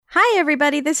Hi,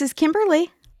 everybody. This is Kimberly.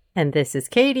 And this is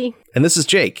Katie. And this is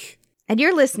Jake. And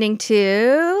you're listening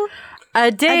to... A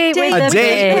Date with A the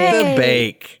Date Bake. with the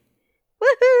Bake.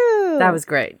 Woohoo! That was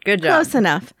great. Good job. Close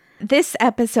enough. This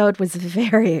episode was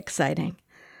very exciting.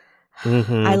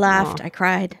 I laughed. I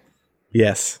cried.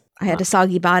 Yes. I had a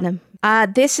soggy bottom.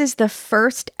 This is the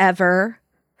first ever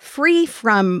free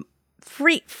from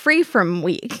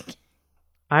week.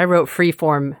 I wrote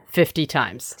freeform 50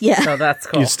 times. Yeah. So that's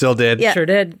cool. You still did? Yeah. Sure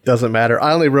did. Doesn't matter.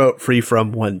 I only wrote free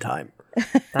from one time.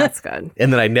 That's good.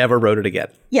 And then I never wrote it again.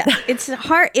 Yeah, it's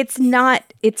hard. It's not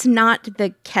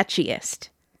the catchiest.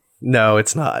 No,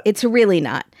 it's not. It's really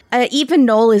not. Even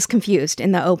Noel is confused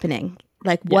in the opening.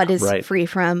 Like, what is right. free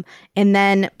from? And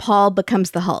then Paul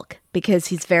becomes the Hulk because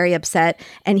he's very upset.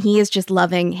 And he is just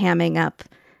loving hamming up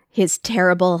his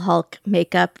terrible Hulk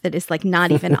makeup that is like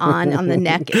not even on the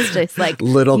neck. It's just like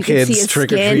Little you can see kids his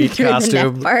trick-or-treat skin through the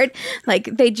costume. neck part. Like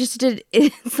they just did.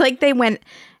 It's like they went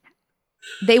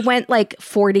like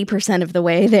 40% of the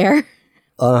way there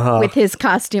with his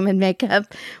costume and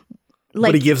makeup.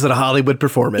 Like But he gives it a Hollywood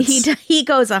performance. he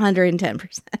goes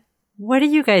 110%. What do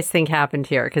you guys think happened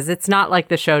here? Because it's not like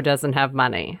the show doesn't have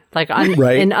money. Like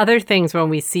Right. in other things, when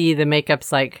we see the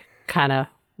makeup's like kind of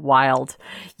wild,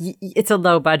 it's a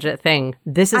low budget thing.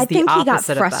 This is I the think he got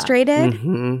opposite frustrated.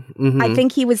 I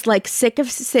think he was like sick of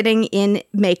sitting in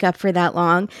makeup for that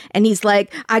long, and he's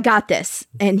like, "I got this,"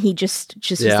 and he just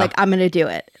was like, "I'm going to do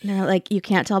it." And they're like, "You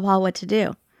can't tell Paul what to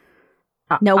do.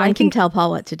 No one can tell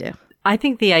Paul what to do." I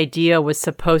think the idea was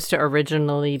supposed to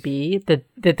originally be that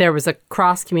there was a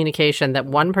cross communication, that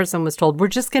one person was told, we're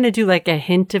just going to do like a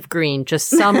hint of green, just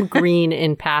some green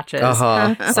in patches.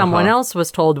 Someone else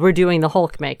was told, we're doing the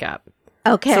Hulk makeup.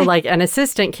 Okay, So like an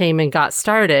assistant came and got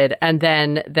started, and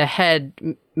then the head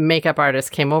makeup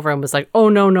artist came over and was like, oh,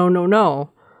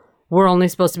 no. We're only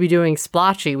supposed to be doing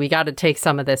splotchy. We got to take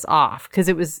some of this off because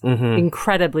it was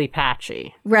incredibly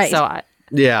patchy. Right. So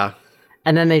Yeah.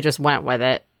 and then they just went with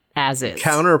it as is.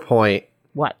 Counterpoint.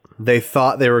 What? They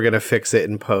thought they were going to fix it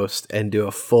in post and do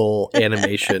a full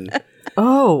animation.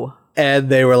 Oh. And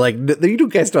they were like, you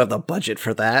guys don't have the budget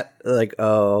for that. Like,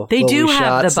 oh. They well, do we have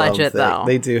shot the budget, something. though.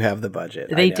 They do have the budget.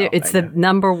 They do. It's the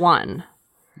number one.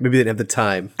 Maybe they didn't have the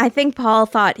time. I think Paul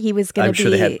thought he was going to I'm sure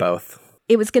they had both.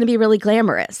 It was going to be really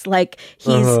glamorous, like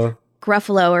he's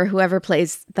Gruffalo or whoever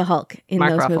plays the Hulk in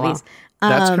Mark those Ruffalo. movies.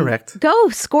 That's correct. Go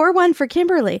score one for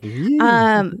Kimberly.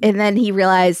 And then he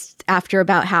realized after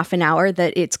about half an hour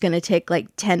that it's going to take like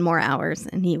 10 more hours.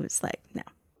 And he was like, no,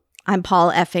 I'm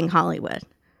Paul effing Hollywood.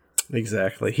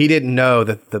 Exactly. He didn't know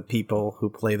that the people who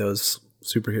play those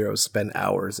superheroes spend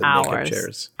hours in makeup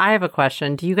chairs. I have a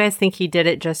question. Do you guys think he did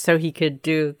it just so he could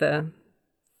do the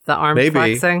arm Maybe.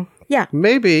 flexing? Yeah,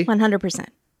 Maybe. 100%.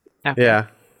 Okay. Yeah.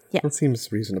 Yeah. That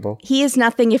seems reasonable. He is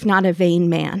nothing if not a vain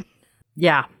man.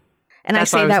 Yeah. And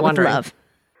That's I what say I was that wondering. with love.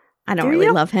 I don't Do really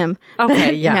you? love him.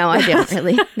 Okay, yeah. No, I don't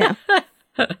really.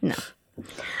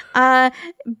 No.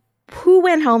 Who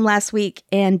went home last week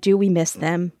and do we miss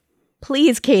them?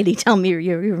 Please, Katie, tell me you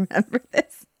remember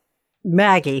this.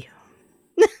 Maggie.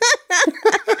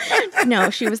 No,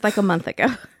 she was like a month ago.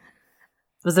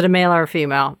 Was it a male or a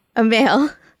female? A male.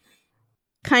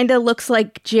 Kind of looks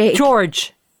like Jake.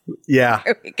 George. Yeah.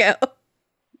 There we go.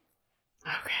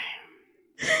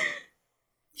 Okay.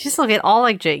 You just look at all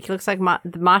like Jake. He looks like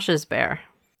Masha's bear.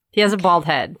 He has a bald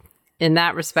head. In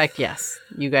that respect, yes.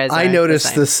 You guys are I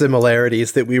noticed the the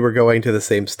similarities that we were going to the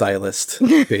same stylist,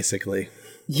 basically.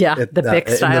 Yeah, the big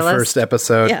stylist. In the first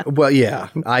episode. Yeah. Well, yeah.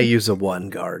 I use a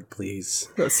one guard, please.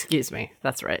 Oh, excuse me.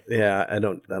 That's right. Yeah, I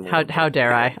don't How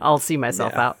dare I? I'll see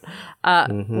myself out.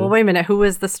 Well, wait a minute. Who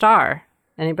was the star?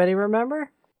 Anybody remember?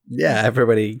 Yeah,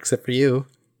 everybody except for you.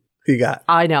 Who you got?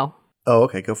 I know. Oh,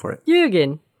 okay, go for it.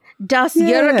 Jürgen. Das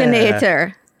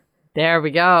Jürgenator. There we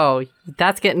go.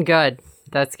 That's getting good.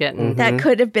 That's getting... That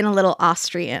could have been a little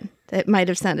Austrian. That might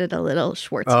have sounded a little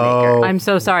Schwarzenegger. Oh, I'm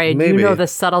so sorry. Do maybe. you know the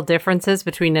subtle differences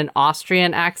between an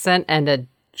Austrian accent and a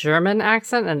German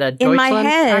accent and a In my Deutschland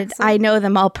head, accent? I know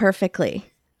them all perfectly.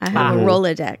 I have a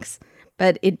Rolodex.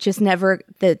 But it just never...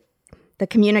 The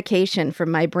communication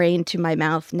from my brain to my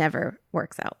mouth never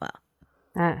works out well.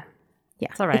 Yeah, Yeah,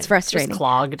 all right. it's frustrating. Just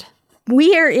clogged.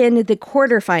 We are in the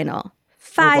quarterfinal.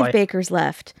 5 boy. bakers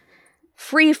left.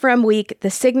 Free from week, the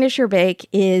signature bake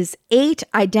is 8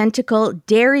 identical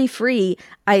dairy-free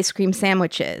ice cream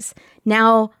sandwiches.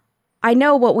 Now, I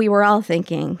know what we were all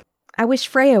thinking. I wish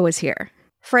Freya was here.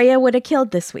 Freya would have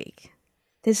killed this week.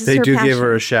 This is They her do passion. give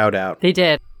her a shout out. They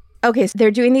did. Okay, so they're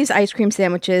doing these ice cream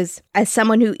sandwiches. As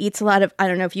someone who eats a lot of, I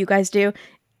don't know if you guys do,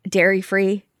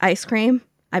 dairy-free ice cream.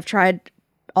 I've tried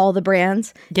all the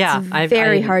brands. Yeah, It's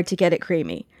very hard to get it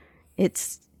creamy.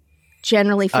 It's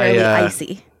generally fairly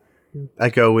icy. I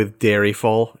go with dairy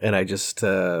full, and I just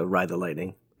ride the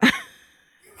lightning. You know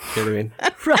what I mean?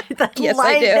 Ride the Yes,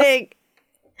 lightning. I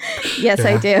do. Yes,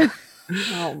 I do.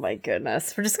 Oh my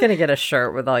goodness. We're just going to get a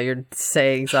shirt with all your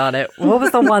sayings on it. What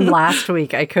was the one last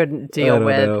week I couldn't deal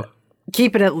with? Know.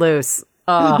 Keeping it loose.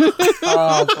 Oh,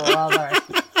 brother.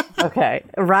 Okay.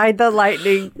 Ride the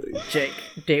lightning, Jake.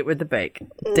 Date with the bake.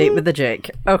 Date with the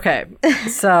Jake. Okay.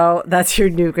 So that's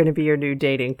going to be your new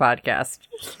dating podcast.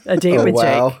 A date with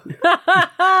Jake.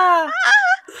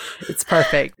 It's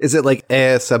perfect. Is it like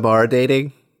ASMR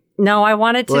dating? No, I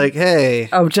wanted to. Like, hey.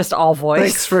 Oh, just all voice.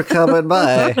 Thanks for coming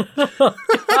by.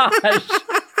 Gosh.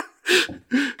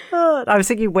 I was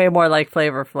thinking way more like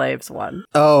Flavor Flav's one.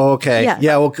 Oh, okay.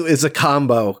 Yeah. Well, it's a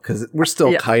combo because we're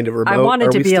still kind of remote. I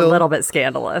wanted to be a little bit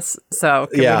scandalous. So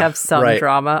can we have some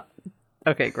drama?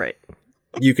 Okay, great.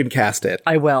 You can cast it.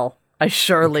 I will. I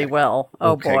surely will.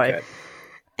 Oh, boy. Good.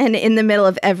 And in the middle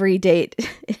of every date,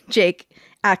 Jake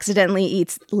accidentally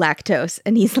eats lactose.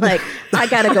 And he's like, I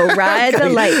got to go ride the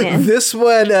lightning. This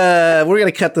one, we're going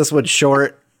to cut this one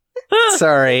short.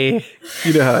 Sorry.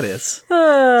 You know how it is.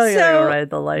 Oh, you gotta go ride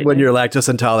the lightning. When you're lactose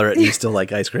intolerant and you still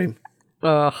like ice cream.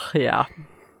 Oh, yeah.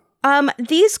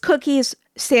 These cookies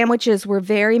sandwiches were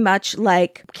very much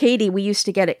like Katie. We used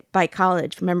to get it by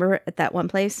college. Remember at that one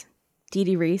place,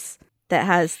 Dee Reese, that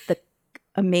has the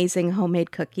amazing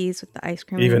homemade cookies with the ice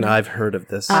cream. Even I've heard of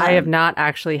this. I have not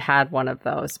actually had one of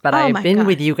those, but I've been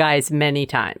with you guys many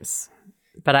times.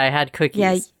 But I had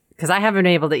cookies because I haven't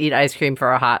been able to eat ice cream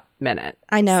for a hot minute.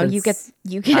 I know you get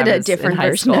a different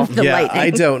version of the lightning.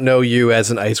 I don't know you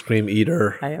as an ice cream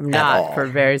eater. I am not for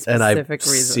very specific reasons.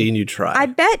 And I've seen you try. I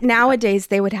bet nowadays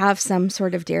they would have some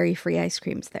sort of dairy-free ice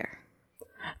creams there.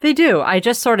 They do. I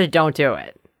just sort of don't do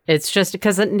it. It's just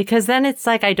because then it's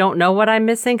like I don't know what I'm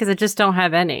missing because I just don't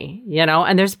have any,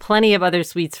 and there's plenty of other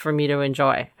sweets for me to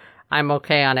enjoy. I'm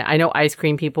okay on it. I know ice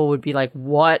cream people would be like,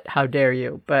 what? How dare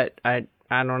you? But I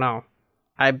don't know.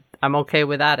 I'm okay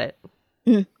without it.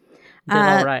 Did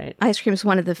all right. Ice cream is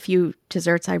one of the few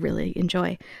desserts I really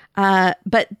enjoy.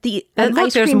 But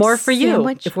there's more for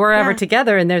sandwich, you. If we're ever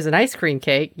together and there's an ice cream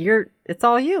cake, it's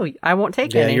all you. I won't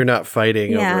take any. Yeah, you're not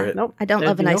fighting over it. Nope. I don't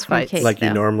love an ice cream cake like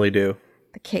you normally do.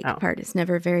 The cake part is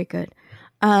never very good.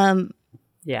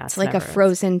 It's like a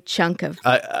frozen chunk of.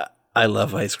 I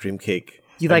love ice cream cake.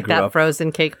 You like that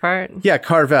frozen cake part? Yeah,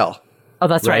 Carvel. Oh,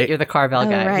 that's right. You're the Carvel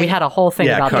guy. Right. We had a whole thing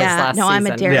about this last season. No, I'm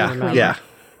a Dairy Queen. Yeah.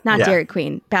 Not Dairy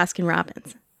Queen, Baskin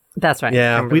Robbins. That's right.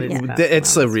 Yeah,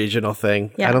 it's a regional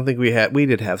thing. Yeah. I don't think we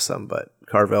did have some, but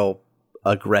Carvel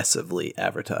aggressively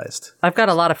advertised. I've got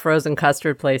a lot of frozen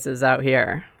custard places out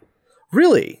here.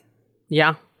 Really?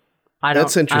 Yeah.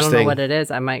 That's interesting. I don't know what it is.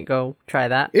 I might go try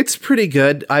that. It's pretty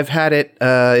good. I've had it.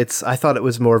 I thought it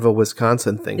was more of a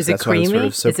Wisconsin thing. Is it creamy? Why I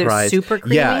was sort of surprised. Is it super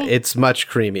creamy? Yeah, it's much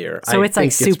creamier. So it's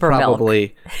like super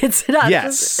milk. It's not.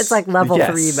 Yes. It's like level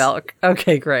 3 milk.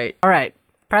 Okay, great. All right.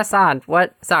 Press on.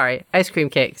 What? Sorry. Ice cream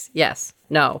cakes. Yes.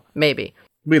 No. Maybe.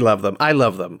 We love them. I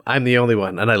love them. I'm the only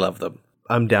one, and I love them.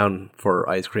 I'm down for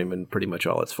ice cream in pretty much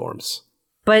all its forms.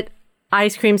 But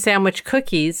ice cream sandwich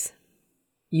cookies,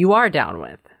 you are down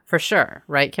with. For sure.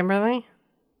 Right, Kimberly?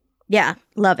 Yeah,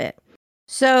 love it.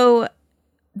 So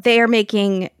they are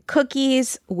making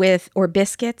cookies or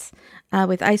biscuits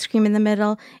with ice cream in the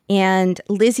middle. And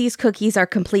Lizzie's cookies are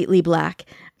completely black,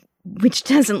 which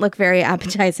doesn't look very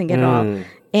appetizing at all.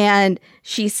 And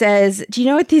she says, do you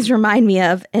know what these remind me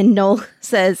of? And Noel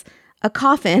says, a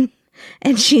coffin.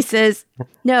 And she says,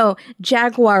 no,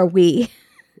 Jaguar wee.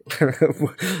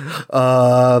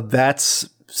 That's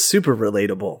super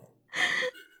relatable.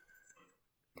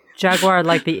 Jaguar,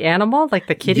 like the animal, like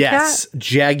the kitty cat? Yes,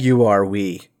 Jaguar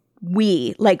wee.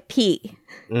 Wee, like pee.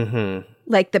 Mm-hmm.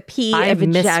 Like the pee of a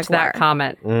missed jaguar. That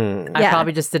comment. I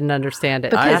probably just didn't understand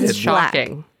it. Because That's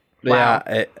shocking. Wow.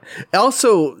 Yeah.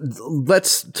 Also,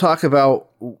 let's talk about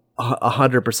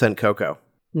 100% cocoa.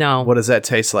 No. What does that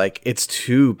taste like? It's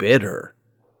too bitter.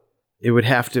 It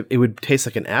would taste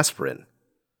like an aspirin,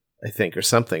 I think, or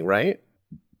something, right?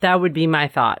 That would be my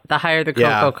thought. The higher the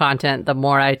cocoa content, the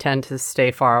more I tend to stay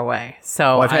far away.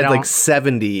 So I've had like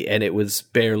 70 and it was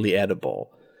barely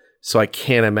edible. So I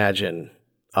can't imagine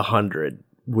 100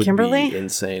 would be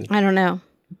insane. I don't know.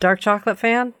 Dark chocolate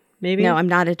fan? Maybe? No, I'm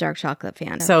not a dark chocolate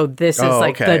fan. So this is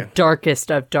the darkest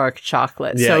of dark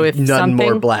chocolate. Yeah, so if none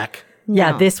more black.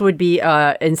 Yeah, this would be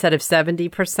instead of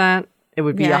 70%, it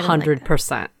would be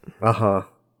 100%. Uh-huh.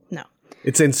 No.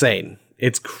 It's insane.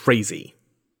 It's crazy.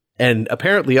 And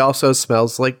apparently also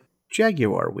smells like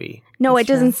Jaguar wee. No, it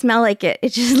doesn't smell like it.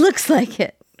 It just looks like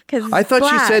it. I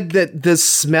thought you said that the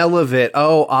smell of it.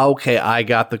 Oh, okay. I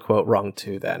got the quote wrong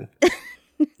too then.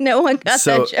 No one got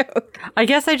that joke. I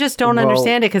guess I just don't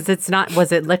understand it because it's not.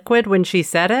 Was it liquid when she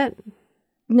said it?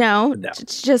 No,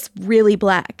 it's just really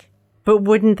black. But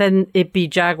wouldn't then it be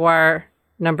Jaguar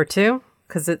number 2?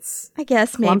 Because it's I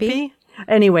guess clumpy? Maybe.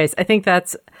 Anyways, I think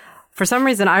that's for some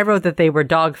reason I wrote that they were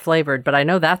dog flavored, but I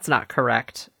know that's not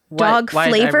correct. Dog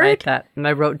flavored? Why did I write that? And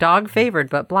I wrote dog favored,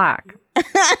 but black.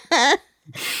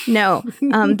 No,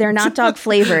 they're not dog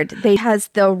flavored. They has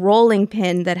the rolling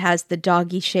pin that has the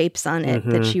doggy shapes on it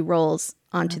that she rolls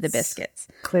onto the biscuits.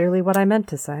 Clearly what I meant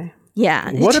to say.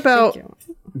 Yeah. What about,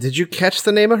 did you catch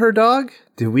the name of her dog?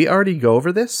 Did we already go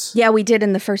over this? Yeah, we did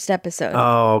in the first episode.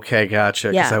 Oh, okay,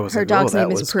 gotcha. Yeah, I was her like, dog's that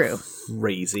name is was Prue.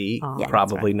 Crazy. Oh,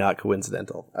 Probably not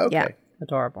coincidental. Okay. Yeah.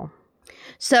 Adorable.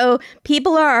 So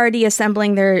people are already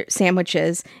assembling their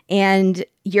sandwiches, and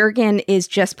Jurgen is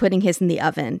just putting his in the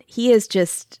oven. He is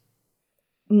just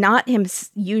not his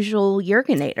usual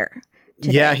Jurgenator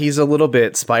today. Yeah, he's a little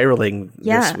bit spiraling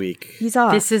this week. He's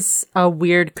off. This is a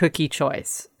weird cookie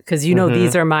choice because you know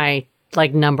these are my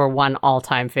like number 1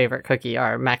 all-time favorite cookie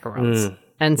are macarons.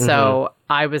 And so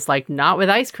I was like, not with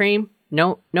ice cream.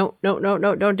 No,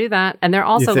 don't do that. And they're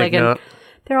also like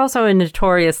they're also a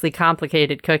notoriously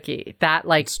complicated cookie. That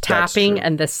like tapping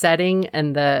and the setting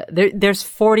and there's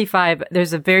 45.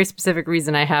 There's a very specific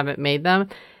reason I haven't made them.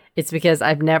 It's because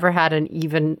I've never had an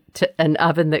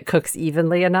oven that cooks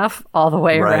evenly enough all the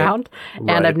way around,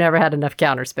 and I've never had enough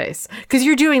counter space. Because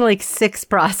you're doing like 6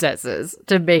 processes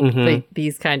to make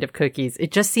these kind of cookies.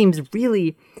 It just seems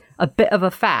really a bit of a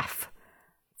faff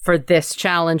for this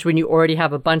challenge when you already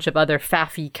have a bunch of other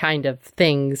faffy kind of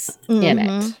things in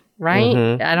it,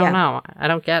 right? I don't know. I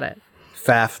don't get it.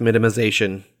 Faff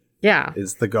minimization. Yeah,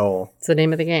 is the goal. It's the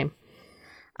name of the game.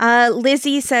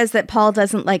 Lizzie says that Paul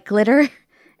doesn't like glitter.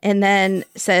 And then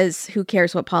says, who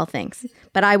cares what Paul thinks?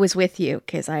 But I was with you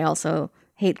because I also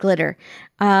hate glitter.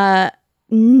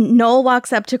 Noel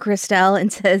walks up to Christelle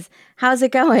and says, how's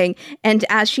it going? And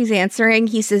as she's answering,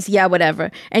 he says, yeah,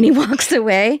 whatever. And he walks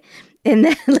away and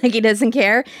then like he doesn't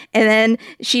care. And then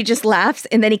she just laughs.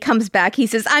 And then he comes back. He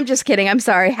says, I'm just kidding. I'm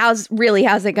sorry. How's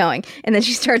it going? And then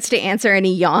she starts to answer and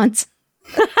he yawns.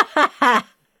 It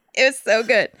was so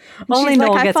good. Only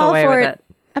Noel gets away with it.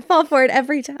 I fall for it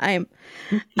every time.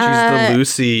 She's the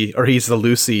Lucy, or he's the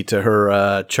Lucy to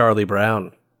her Charlie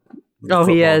Brown. Oh,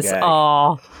 he is.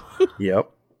 Oh.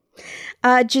 Yep.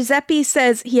 Giuseppe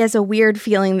says he has a weird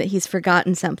feeling that he's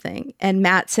forgotten something. And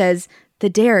Matt says, the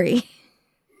dairy,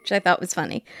 which I thought was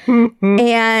funny.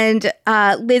 And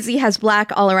Lizzie has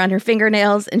black all around her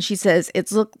fingernails. And she says, it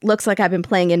looks like I've been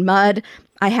playing in mud.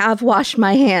 I have washed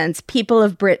my hands. People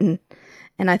of Britain.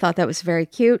 And I thought that was very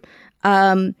cute.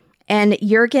 And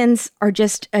Jurgens are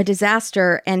just a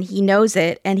disaster, and he knows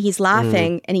it, and he's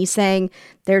laughing, and he's saying,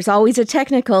 there's always a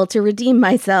technical to redeem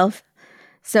myself.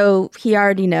 So he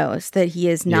already knows that he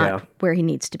is not where he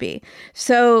needs to be.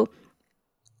 So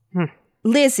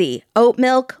Lizzie, oat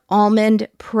milk, almond,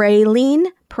 praline.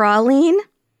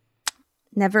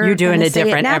 Never. You're doing it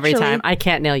different every time. I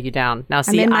can't nail you down. Now,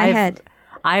 see,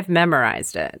 I've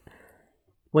memorized it.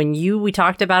 When we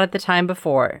talked about it the time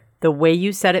before, the way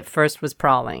you said it first was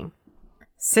prowling.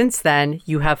 Since then,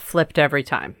 you have flipped every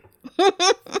time.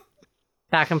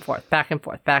 Back and forth, back and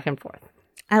forth, back and forth.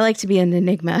 I like to be an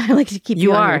enigma. I like to keep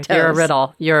you on your toes. You're a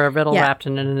riddle. You're a riddle wrapped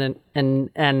in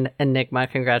an enigma.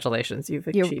 Congratulations. You've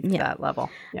achieved that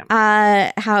level.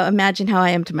 Yeah. Imagine how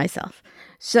I am to myself.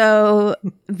 So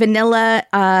Vanilla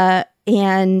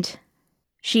and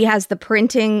she has the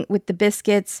printing with the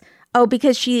biscuits. Oh,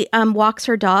 because she walks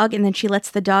her dog and then she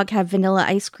lets the dog have vanilla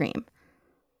ice cream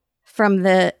from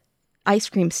the ice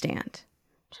cream stand.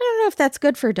 I don't know if that's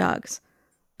good for dogs,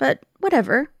 but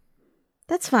whatever.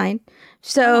 That's fine.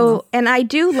 So, and I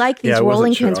do like these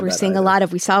rolling pins we're seeing a lot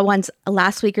of. We saw ones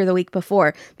last week or the week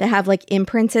before that have like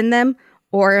imprints in them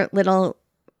or little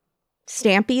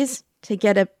stampies to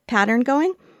get a pattern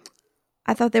going.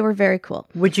 I thought they were very cool.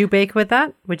 Would you bake with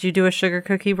that? Would you do a sugar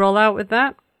cookie rollout with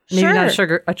that? Maybe not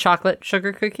a chocolate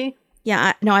sugar cookie?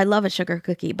 Yeah, I love a sugar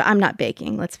cookie, but I'm not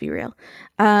baking. Let's be real.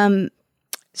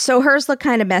 So hers look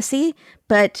kind of messy,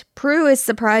 but Prue is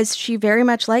surprised she very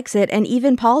much likes it, and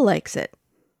even Paul likes it.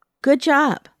 Good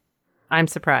job. I'm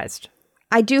surprised.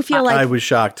 I do feel like I was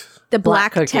shocked. The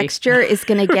black texture is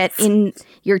going to get in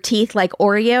your teeth like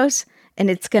Oreos, and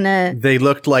it's going to... They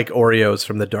looked like Oreos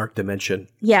from the dark dimension.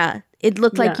 Yeah, it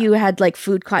looked like you had like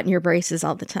food caught in your braces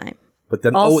all the time. But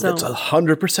then, that's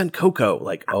 100% cocoa.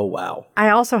 Like, oh, wow. I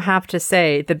also have to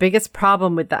say, the biggest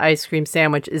problem with the ice cream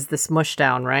sandwich is the smush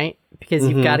down, right? because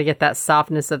you've got to get that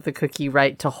softness of the cookie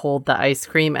right to hold the ice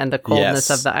cream and the coldness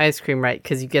of the ice cream right,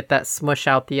 because you get that smush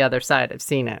out the other side. I've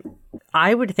seen it.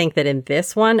 I would think that in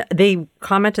this one, they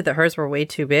commented that hers were way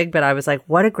too big, but I was like,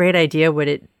 what a great idea would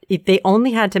it if they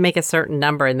only had to make a certain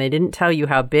number and they didn't tell you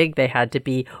how big they had to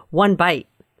be. One bite,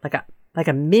 like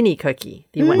a mini cookie.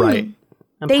 You went right.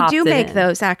 They do make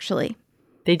those, actually.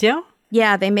 They do?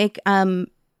 Yeah, they make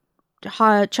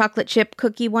hot chocolate chip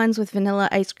cookie ones with vanilla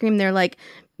ice cream. They're like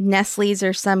Nestle's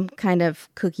or some kind of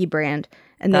cookie brand,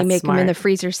 and they make them in the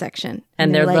freezer section.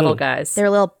 And they're like, little guys. They're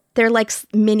like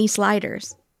mini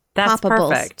sliders. That's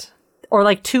poppables. Perfect. Or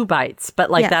like 2 bites, but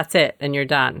that's it, and you're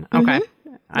done. Okay.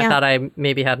 I thought I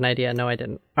maybe had an idea. No, I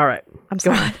didn't. All right. I'm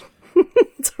sorry.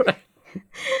 It's all right.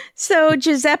 So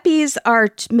Giuseppe's are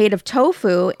made of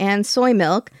tofu and soy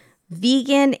milk,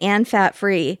 vegan and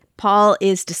fat-free. Paul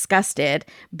is disgusted,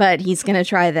 but he's going to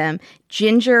try them.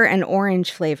 Ginger and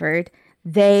orange flavored.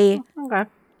 They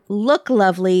look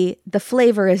lovely. The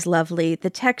flavor is lovely. The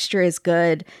texture is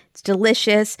good. It's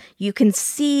delicious. You can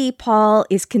see Paul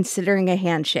is considering a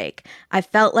handshake. I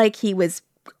felt like he was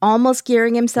almost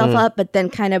gearing himself up, but then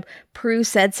kind of Prue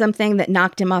said something that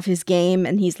knocked him off his game,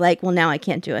 and he's like, well, now I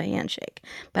can't do a handshake.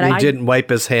 But he didn't wipe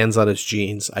his hands on his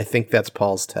jeans. I think that's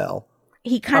Paul's tell.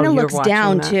 He kind of looks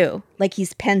down, too, like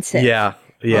he's pensive. Yeah.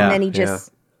 And then he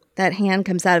just, that hand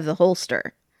comes out of the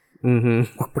holster.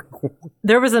 Mm-hmm.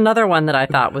 There was another one that I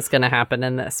thought was going to happen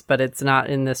in this, but it's not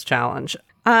in this challenge.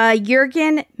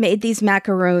 Jurgen made these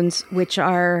macaroons, which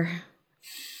they're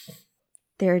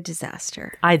a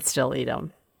disaster. I'd still eat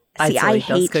them. See, I hate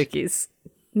those cookies.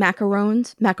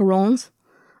 Macarons.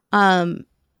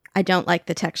 I don't like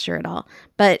the texture at all.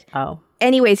 But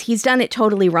anyways, he's done it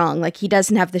totally wrong. Like, he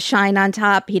doesn't have the shine on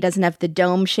top. He doesn't have the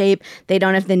dome shape. They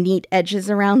don't have the neat edges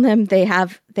around them. They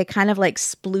kind of like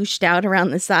splooshed out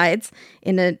around the sides.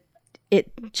 It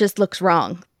just looks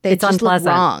wrong. It's just unpleasant.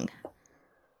 Look wrong.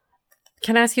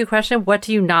 Can I ask you a question? What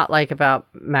do you not like about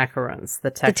macarons?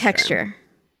 The texture. The texture.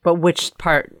 But which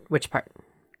part?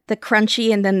 The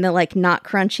crunchy and then the like not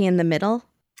crunchy in the middle.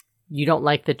 You don't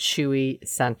like the chewy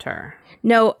center.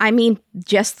 No, I mean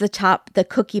just the top, the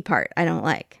cookie part I don't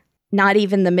like. Not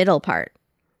even the middle part.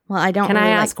 Well, I don't Can I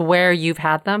ask where you've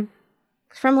had them?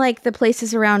 From like the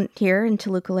places around here in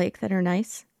Toluca Lake that are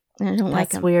nice. And I don't like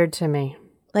them. That's weird to me.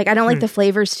 Like, I don't like the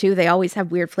flavors too. They always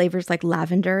have weird flavors like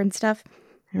lavender and stuff.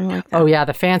 I don't like that. Oh, yeah.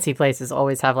 The fancy places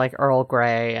always have like Earl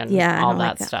Grey and all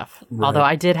that stuff. Right. Although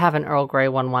I did have an Earl Grey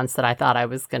one once that I thought I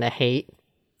was going to hate.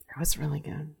 It was really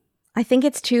good. I think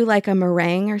it's too like a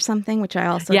meringue or something, which I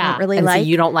also don't really like. So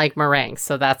you don't like meringue,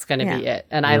 so that's going to be it.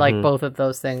 And I like both of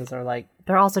those things. Are like,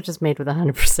 they're also just made with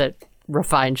 100%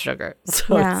 refined sugar.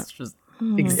 So it's just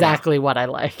exactly what I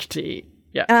like to eat.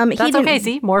 Yeah. That's okay.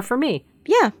 See, more for me.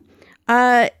 Yeah.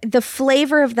 The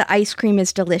flavor of the ice cream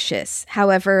is delicious.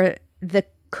 However, the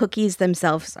cookies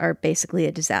themselves are basically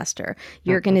a disaster.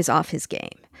 Jurgen is off his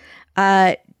game.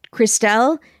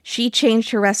 Christelle, she changed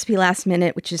her recipe last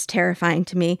minute, which is terrifying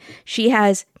to me. She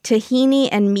has tahini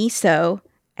and miso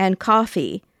and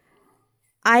coffee.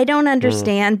 I don't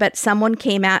understand, but someone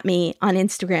came at me on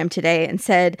Instagram today and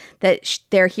said that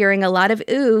they're hearing a lot of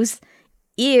oohs.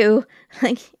 Ew.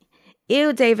 Like,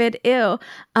 ew, David, ew.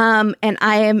 And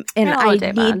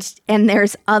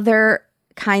there's other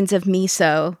kinds of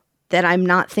miso that I'm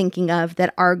not thinking of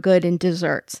that are good in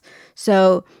desserts.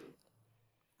 So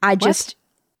I just...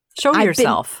 Show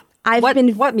yourself. What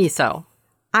miso?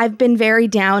 I've been very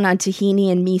down on tahini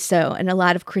and miso and a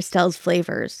lot of Christelle's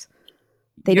flavors.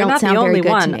 They don't sound very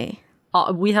good to me.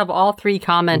 We have all three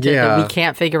commented that we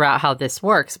can't figure out how this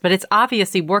works, but it's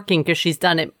obviously working because she's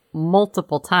done it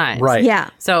multiple times. Right.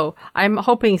 Yeah. So I'm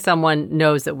hoping someone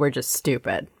knows that we're just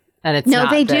stupid. And it's no,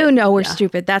 they do know we're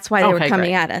stupid. That's why they were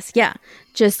coming at us. Yeah.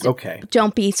 Just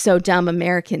don't be so dumb,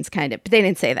 Americans, kind of. But they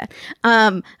didn't say that.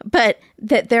 But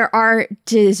that there are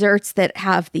desserts that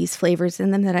have these flavors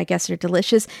in them that I guess are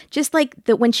delicious. Just like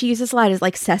that when she uses a lot of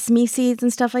like sesame seeds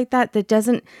and stuff like that, that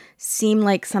doesn't seem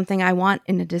like something I want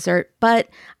in a dessert. But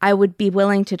I would be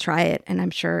willing to try it, and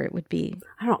I'm sure it would be.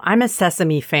 I don't know. I'm a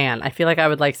sesame fan. I feel like I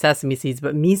would like sesame seeds,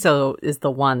 but miso is the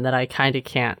one that I kind of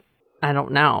can't. I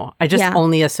don't know. I just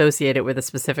only associate it with a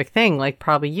specific thing, like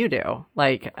probably you do.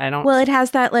 Like, I don't... Well, it has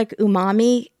that like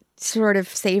umami sort of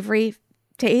savory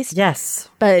taste. Yes.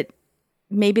 But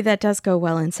maybe that does go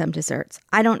well in some desserts.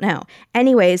 I don't know.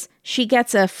 Anyways, she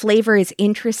gets a flavor is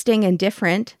interesting and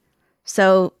different.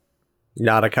 So...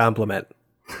 Not a compliment.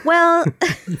 Well,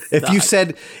 if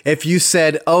you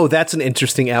said, oh, that's an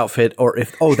interesting outfit, or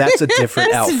that's a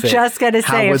different outfit. Just gonna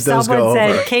say, if someone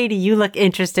said, Katie, you look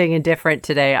interesting and different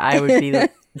today, I would be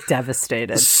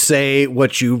devastated. Say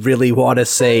what you really want to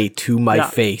say to my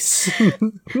face.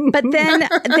 But then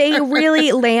they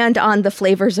really land on the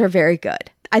flavors are very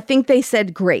good. I think they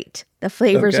said great. The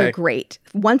flavors are great.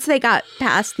 Once they got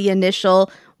past the initial,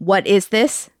 what is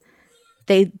this?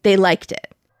 They liked it.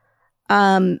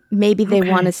 Maybe they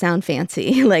want to sound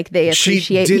fancy, like they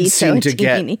appreciate she did miso seem and to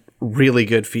tahini. get really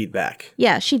good feedback.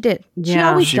 Yeah, she did. She Yeah.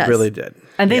 always She does. really did.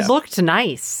 And they looked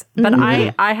nice. But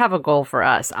I have a goal for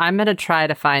us. I'm going to try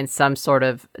to find some sort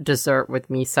of dessert with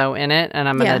miso in it, and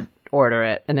I'm going to order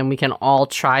it. And then we can all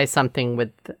try something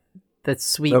with that's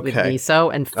sweet with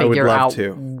miso and figure out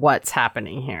what's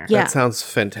happening here. Yeah. That sounds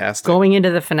fantastic. Going into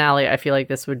the finale, I feel like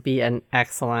this would be an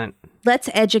excellent... Let's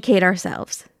educate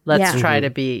ourselves. Let's try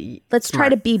to be Let's try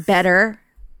to be better,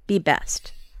 be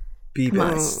best. Be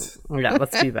best. Yeah,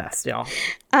 let's be best, y'all.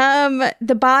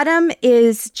 The bottom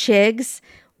is Chigs,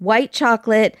 white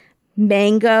chocolate,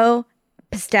 mango,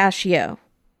 pistachio.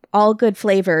 All good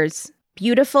flavors.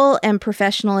 Beautiful and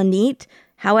professional and neat.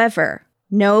 However,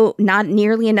 not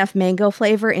nearly enough mango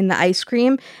flavor in the ice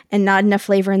cream and not enough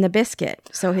flavor in the biscuit.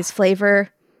 So his flavor,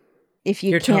 if you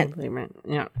You're can't... totally right.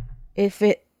 Yeah. If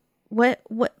it... What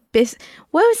was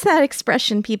that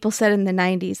expression people said in the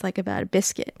 90s, like about a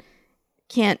biscuit?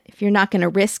 If you're not going to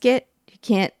risk it, you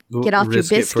can't get off your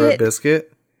biscuit. Risk it for a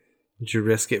biscuit? Would you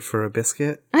risk it for a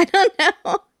biscuit? I don't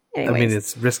know. Anyways. I mean,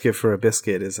 it's risk it for a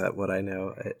biscuit. Is that what I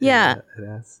know? You're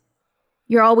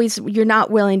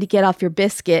not willing to get off your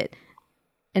biscuit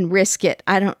and risk it.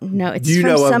 I don't know. It's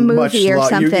from some movie or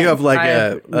something. You have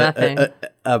like nothing.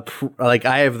 like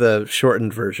I have the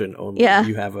shortened version only. Yeah.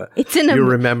 You have you're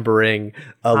remembering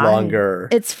a longer.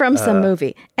 It's from some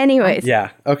movie. Anyways. Yeah.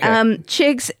 Okay.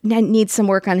 Chigs needs some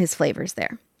work on his flavors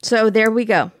there. So there we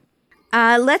go.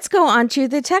 Let's go on to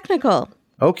the technical.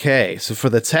 Okay, so for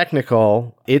the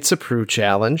technical, it's a Prue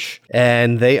challenge,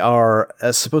 and they are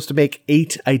supposed to make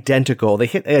 8 identical. They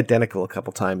hit identical a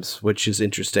couple times, which is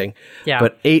interesting. Yeah.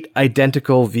 But 8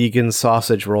 identical vegan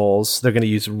sausage rolls. They're going to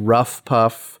use rough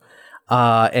puff,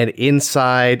 and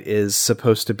inside is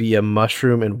supposed to be a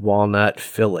mushroom and walnut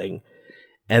filling.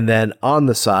 And then on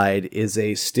the side is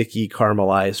a sticky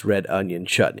caramelized red onion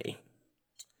chutney.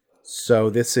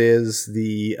 So this is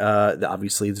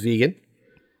obviously it's vegan.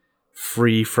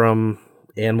 Free from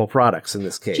animal products in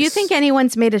this case. Do you think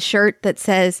anyone's made a shirt that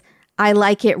says, I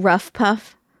like it rough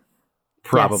puff?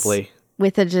 Probably. Yes.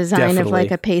 With a design of like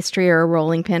a pastry or a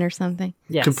rolling pin or something?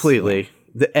 Yes. Completely.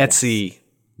 The Etsy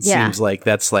seems like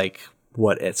that's like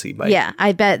what Etsy might Yeah,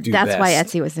 I bet that's best. why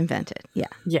Etsy was invented.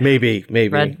 Yeah. Maybe.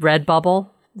 Red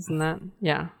bubble, isn't that?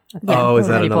 Yeah. Oh, is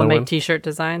that people another make one? T-shirt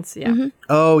designs? Yeah. Mm-hmm.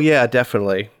 Oh, yeah,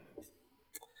 definitely.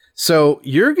 So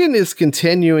Jurgen is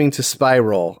continuing to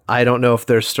spiral. I don't know if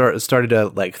they're started to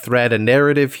like thread a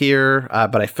narrative here,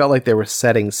 but I felt like they were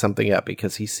setting something up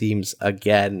because he seems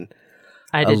again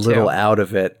a little out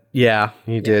of it. Yeah,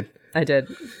 you did. I did.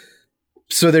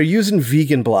 So they're using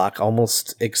vegan block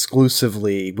almost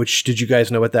exclusively. Which did you guys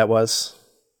know what that was?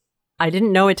 I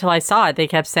didn't know it till I saw it. They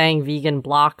kept saying vegan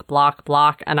block,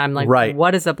 and I'm like,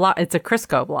 what is a block? It's a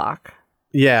Crisco block.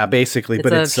 Yeah, basically,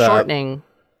 but it's shortening.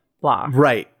 Block.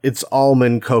 Right. It's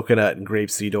almond, coconut, and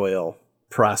grapeseed oil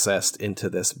processed into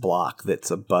this block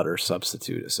that's a butter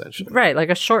substitute, essentially. Right,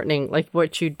 like a shortening, like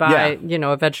what you'd buy,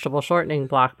 a vegetable shortening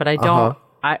block. But I don't...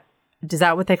 Is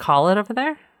that what they call it over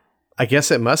there? I guess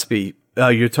it must be.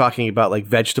 You're talking about like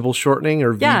vegetable shortening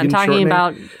or vegan shortening? Yeah, I'm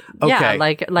talking about...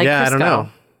 like Crisco. I don't know.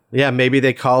 Yeah, maybe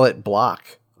they call it block.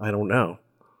 I don't know.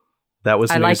 That was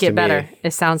news to me. I like it better.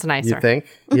 It sounds nicer. You think?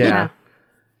 Yeah.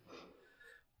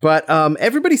 But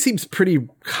everybody seems pretty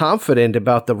confident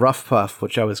about the rough puff,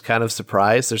 which I was kind of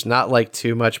surprised. There's not like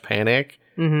too much panic,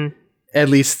 at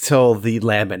least till the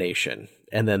lamination.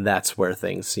 And then that's where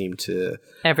things seem to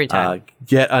every time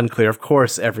get unclear. Of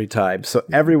course, every time. So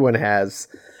everyone has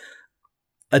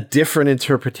a different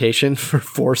interpretation for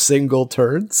 4 single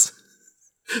turns,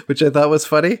 which I thought was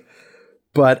funny.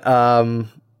 But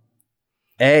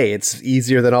it's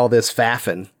easier than all this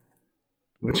faffing.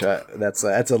 Which that's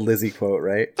a Lizzie quote,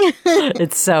 right?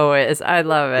 It so is. I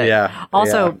love it. Yeah.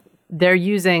 Also, they're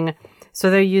using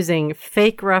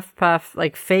fake rough puff,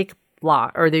 like fake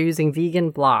block, or they're using vegan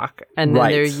block, and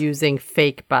then they're using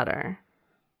fake butter.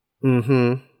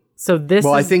 Mm-hmm. So this.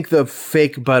 Well, I think the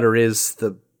fake butter is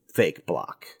the fake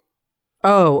block.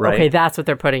 Oh, right? Okay, that's what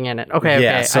they're putting in it. Okay,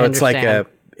 yeah. Okay, So it's understand.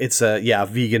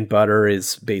 vegan butter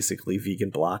is basically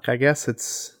vegan block. I guess it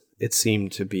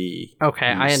seemed to be okay.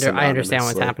 I understand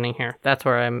what's happening here. That's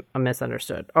where I'm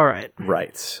misunderstood. All right.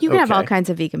 Right. You can have all kinds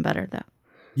of vegan butter, though.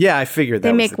 Yeah, I figured that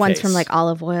they was make the ones case. from like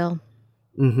olive oil.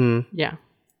 Mm-hmm. Yeah.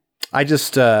 I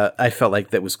just, I felt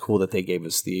like that was cool that they gave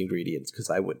us the ingredients because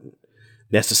I wouldn't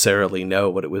necessarily know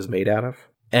what it was made out of.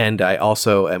 And I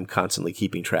also am constantly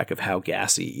keeping track of how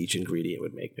gassy each ingredient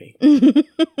would make me.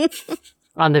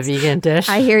 On the vegan dish.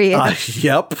 I hear you.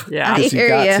 Yep. Yeah. I hear you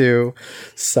got ya. to.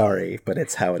 Sorry, but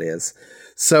it's how it is.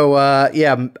 So, I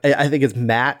think it's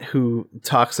Matt who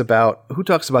talks about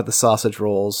the sausage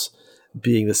rolls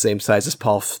being the same size as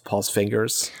Paul's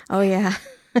fingers. Oh, yeah.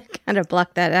 I kind of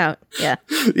blocked that out. Yeah.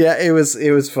 Yeah, it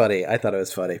was funny. I thought it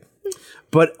was funny.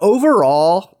 But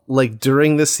overall, like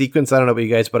during this sequence, I don't know about you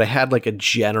guys, but I had like a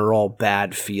general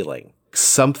bad feeling.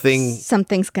 Something's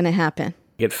going to happen.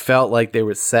 It felt like they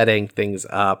were setting things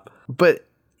up. But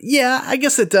yeah, I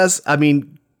guess it does. I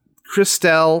mean,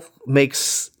 Christelle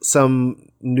makes some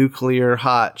nuclear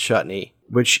hot chutney,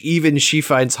 which even she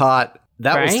finds hot.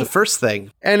 That was the first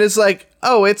thing. And it's like,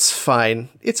 oh, it's fine.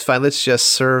 It's fine. Let's just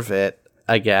serve it,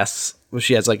 I guess. Well,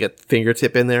 she has like a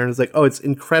fingertip in there and it's like, oh, it's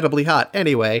incredibly hot.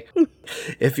 Anyway,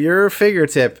 if your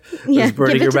fingertip is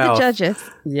burning your mouth, the judges.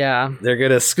 Yeah. They're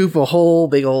going to scoop a whole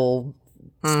big old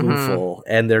spoonful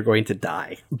and they're going to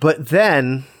die. But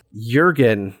then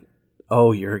Jurgen,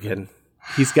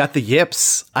 he's got the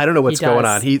yips. I don't know what's going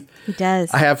on. He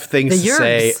does. I have things to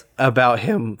say about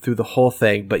him through the whole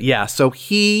thing. But yeah, so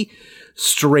he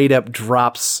straight up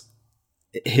drops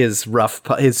his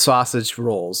sausage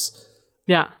rolls.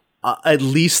 Yeah. At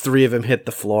least 3 of them hit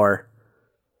the floor.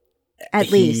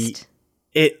 At least.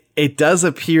 It does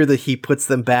appear that he puts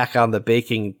them back on the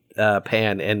baking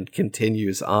pan and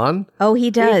continues on. Oh, he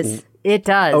does. It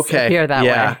does appear that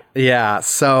way. Yeah.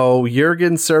 So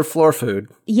Jurgen served floor food.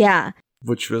 Yeah.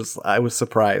 I was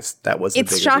surprised that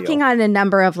wasn't. It's shocking on a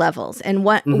number of levels. And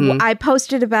what I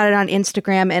posted about it on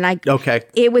Instagram, and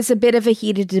it was a bit of a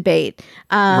heated debate.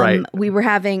 Right. We were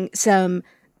having some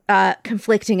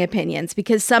conflicting opinions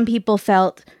because some people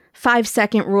felt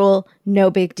 5-second rule, no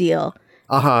big deal.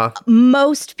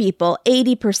 Most people,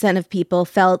 80% of people,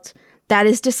 felt that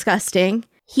is disgusting.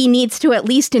 He needs to at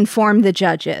least inform the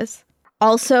judges.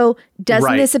 Also,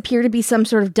 doesn't this appear to be some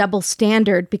sort of double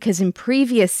standard? Because in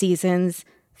previous seasons,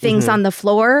 things on the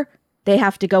floor, they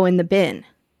have to go in the bin.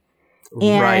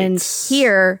 And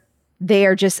here, they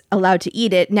are just allowed to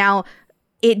eat it. Now,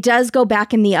 it does go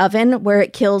back in the oven where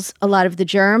it kills a lot of the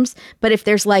germs. But if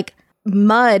there's like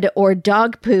mud or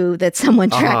dog poo that someone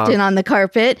tracked in on the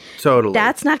carpet,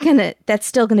 that's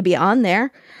still gonna be on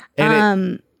there.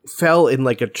 And it fell in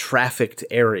like a trafficked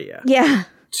area. Yeah.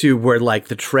 To where like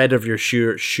the tread of your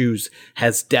shoes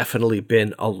has definitely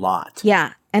been a lot.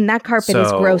 Yeah. And that carpet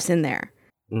is gross in there.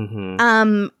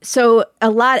 So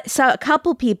a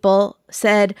couple people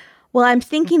said, well, I'm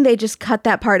thinking they just cut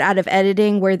that part out of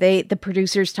editing where the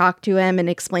producers talked to him and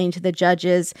explained to the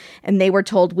judges and they were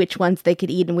told which ones they could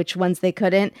eat and which ones they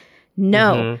couldn't.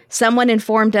 No, someone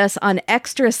informed us on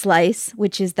Extra Slice,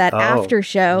 which is that after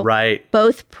show. Right.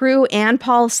 Both Prue and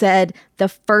Paul said the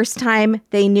first time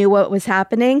they knew what was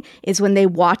happening is when they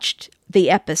watched the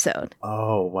episode.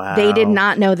 Oh, wow. They did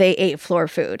not know they ate floor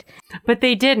food. But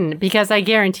they didn't, because I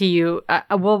guarantee you,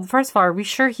 well, first of all, are we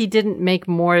sure he didn't make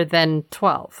more than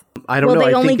 12? I don't know. Well,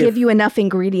 they only give you enough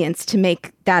ingredients to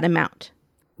make that amount.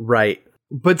 Right.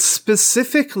 But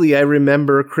specifically, I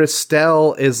remember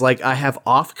Christelle is like, I have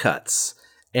offcuts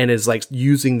and is like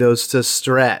using those to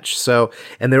stretch. So,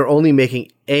 and they're only making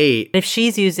 8. If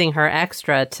she's using her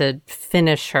extra to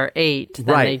finish her 8,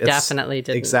 then they definitely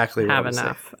didn't have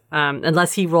enough.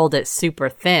 Unless he rolled it super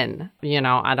thin,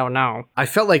 I don't know. I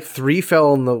felt like 3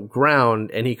 fell on the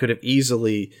ground and he could have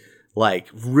easily like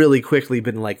really quickly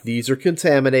been like, these are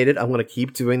contaminated. I'm going to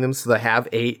keep doing them so that I have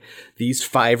 8. These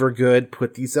 5 are good.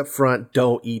 Put these up front.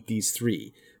 Don't eat these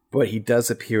 3. But he does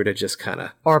appear to just kind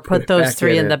of... Or put those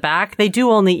 3 in the back. They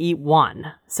do only eat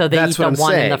 1. So they eat the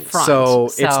 1 in the front. So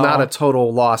it's not a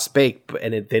total lost bake,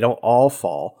 and they don't all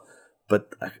fall,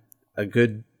 but a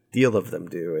good deal of them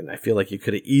do. And I feel like you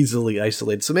could have easily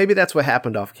isolated. So maybe that's what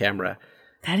happened off camera.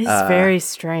 That is very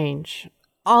strange.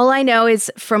 All I know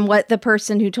is from what the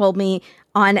person who told me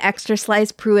on Extra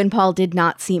Slice, Prue and Paul did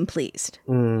not seem pleased.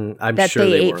 I'm that sure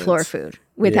they ate weren't. Floor food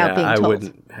without being told. I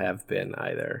wouldn't have been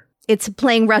either. It's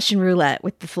playing Russian roulette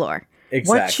with the floor.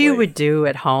 Exactly. What you would do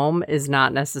at home is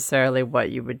not necessarily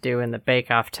what you would do in the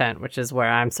bake-off tent, which is where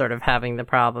I'm sort of having the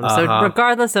problem. So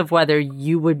regardless of whether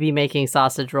you would be making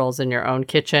sausage rolls in your own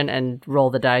kitchen and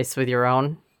roll the dice with your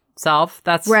own self,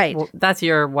 that's right. That's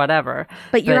your whatever.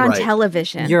 But you're on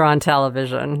television. You're on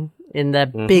television in the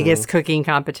biggest cooking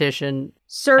competition.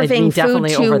 Serving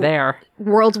definitely food over to there.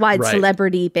 Worldwide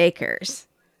celebrity bakers.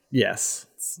 Yes.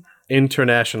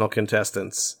 International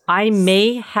contestants. I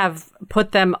may have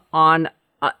put them on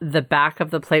the back of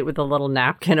the plate with a little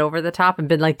napkin over the top and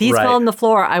been like, these fell on the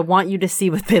floor. I want you to see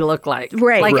what they look like.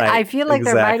 Right. Like, I feel like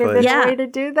there might have been a way to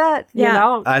do that. You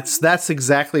know? That's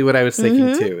exactly what I was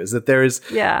thinking too, is that there's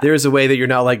a way that you're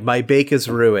not like, my bake is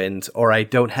ruined or I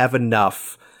don't have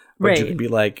enough. But you could be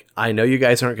like, I know you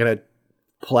guys aren't going to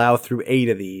plow through 8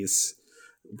 of these.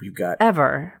 We've got...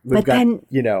 then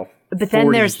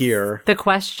there's here. The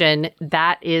question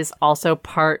that is also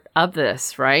part of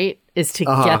this, right? Is to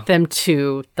get them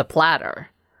to the platter.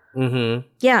 Mm-hmm.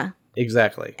 Yeah.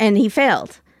 Exactly. And he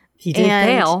failed. He did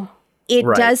fail. It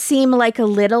does seem like a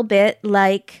little bit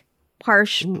like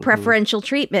harsh preferential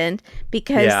treatment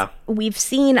because we've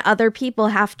seen other people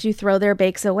have to throw their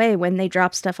bakes away when they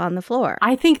drop stuff on the floor.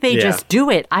 I think they just do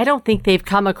it. I don't think they've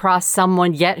come across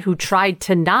someone yet who tried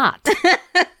to not.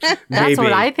 That's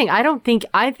what I think. I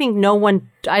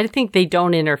think they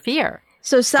don't interfere.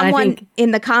 So someone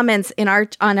in the comments on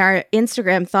our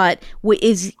Instagram thought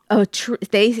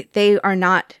they are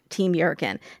not Team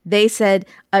Jurgen. They said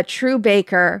a true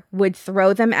baker would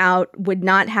throw them out, would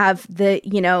not have they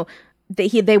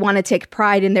want to take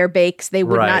pride in their bakes. They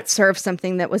would not serve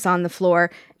something that was on the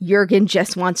floor. Jurgen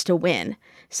just wants to win.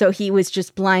 So he was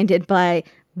just blinded by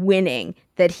winning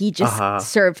that he just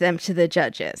served them to the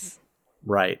judges.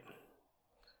 Right.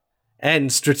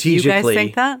 And strategically, do you guys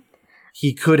think that?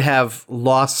 He could have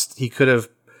lost, he could have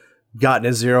gotten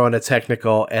a 0 on a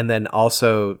technical, and then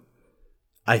also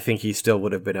I think he still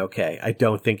would have been okay. I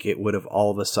don't think it would have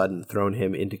all of a sudden thrown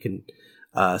him into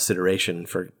consideration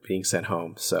for being sent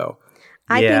home. So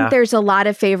I think there's a lot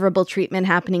of favorable treatment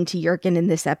happening to Jurgen in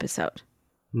this episode.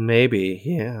 Maybe,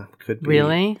 yeah, could be.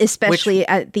 Really? Especially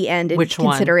at the end in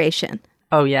consideration.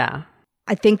 Oh, yeah.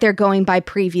 I think they're going by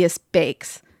previous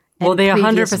bakes. Well, they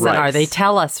 100% are. They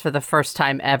tell us for the first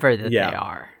time ever that they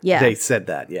are. Yeah. They said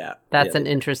that, That's an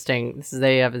interesting...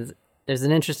 There's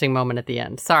an interesting moment at the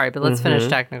end. Sorry, but let's finish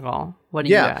technical. What do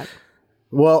you got?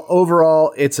 Well,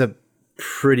 overall, it's a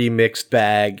pretty mixed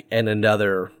bag and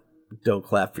another don't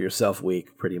clap for yourself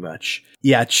week, pretty much.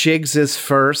 Yeah, Chigs is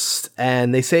first,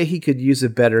 and they say he could use a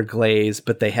better glaze,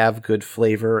 but they have good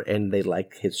flavor, and they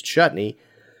like his chutney.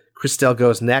 Christelle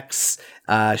goes next.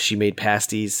 She made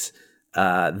pasties.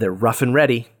 They're rough and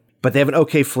ready, but they have an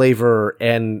okay flavor.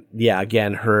 And yeah,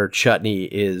 again, her chutney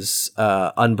is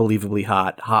unbelievably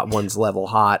hot. Hot ones level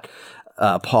hot.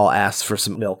 Paul asks for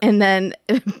some milk. And then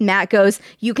Matt goes,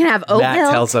 you can have oat milk.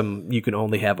 Matt tells him you can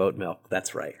only have oat milk.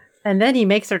 That's right. And then he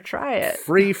makes her try it.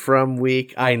 Free from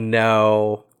week. I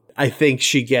know. I think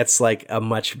she gets like a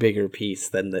much bigger piece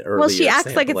than the earlier Well, she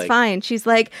acts like it's fine. She's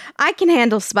like, I can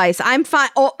handle spice. I'm fine.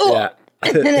 Oh. Yeah.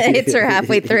 And then it hits her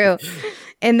halfway through.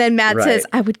 And then Matt says,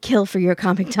 I would kill for your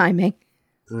comic timing.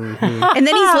 Mm-hmm. And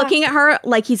then he's looking at her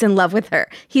like he's in love with her.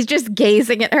 He's just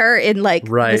gazing at her in like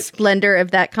the splendor of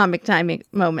that comic timing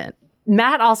moment.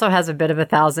 Matt also has a bit of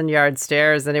 1,000-yard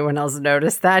stare. Has anyone else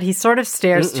noticed that? He sort of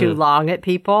stares too long at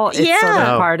people. It's sort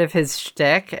of part of his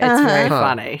shtick. It's very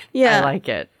funny. Yeah. I like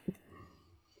it.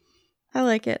 I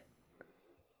like it.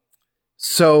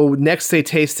 So next they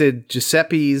tasted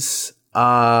Giuseppe's.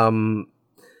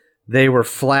 They were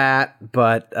flat,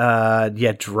 but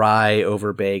dry,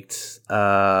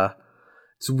 overbaked.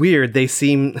 It's weird. They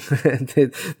seem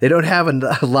they don't have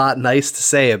a lot nice to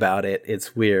say about it.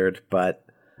 It's weird, but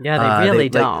they really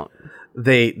don't.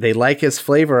 They like his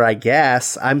flavor, I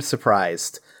guess. I'm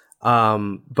surprised.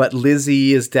 But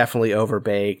Lizzie is definitely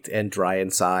overbaked and dry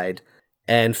inside.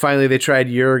 And finally, they tried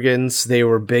Jurgen's. They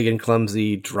were big and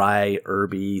clumsy, dry,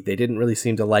 herby. They didn't really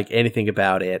seem to like anything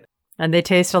about it. And they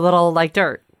taste a little like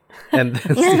dirt. And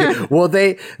well,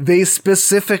 they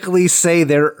specifically say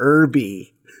they're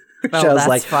herby. Which I was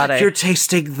like, funny. You're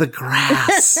tasting the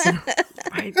grass.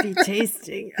 Might be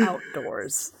tasting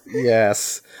outdoors.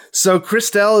 Yes. So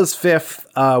Christelle is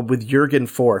 5th, with Jurgen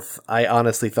 4th. I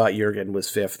honestly thought Jurgen was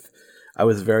 5th. I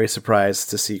was very surprised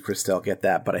to see Christelle get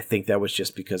that, but I think that was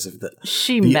just because of the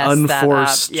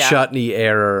unforced chutney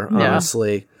error,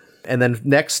 honestly. Yeah. And then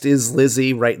next is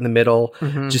Lizzie, right in the middle.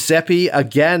 Mm-hmm. Giuseppe,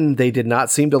 again, they did not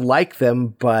seem to like them,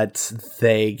 but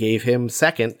they gave him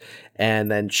 2nd. And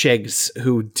then Chigs,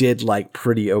 who did like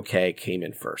pretty okay, came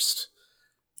in 1st.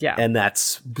 Yeah. And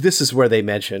this is where they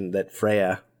mentioned that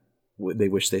Freya, they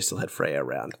wish they still had Freya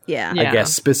around. Yeah. I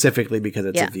guess specifically because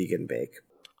it's a vegan bake.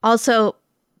 Also,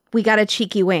 we got a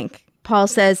cheeky wink. Paul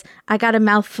says, I got a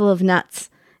mouthful of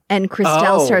nuts. And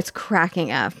Christelle starts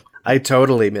cracking up. I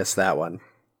totally missed that one.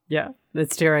 Yeah,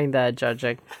 it's during the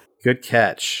judging. Good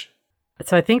catch.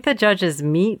 So I think the judges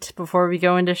meet before we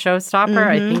go into Showstopper.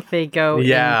 Mm-hmm. I think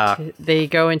they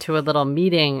go into a little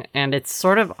meeting, and it's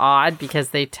sort of odd because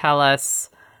they tell us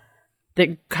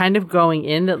that kind of going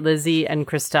in that Lizzie and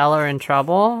Christelle are in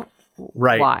trouble.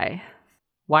 Right. Why?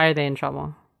 Why are they in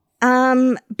trouble?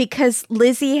 Because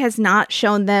Lizzie has not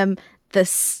shown them the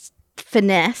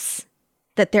finesse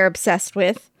that they're obsessed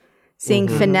with, seeing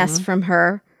finesse from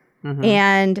her.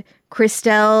 And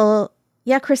Christelle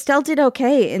did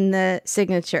okay in the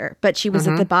signature, but she was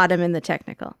at the bottom in the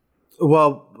technical.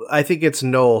 Well, I think it's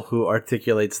Noel who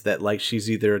articulates that like she's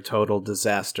either a total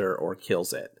disaster or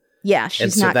kills it. Yeah,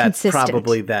 she's not consistent.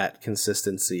 Probably that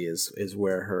consistency is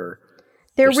where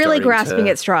they're really grasping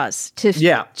at straws to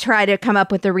try to come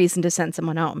up with a reason to send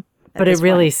someone home. But it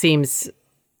really seems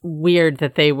weird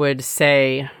that they would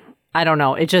say, I don't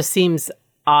know, it just seems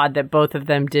odd that both of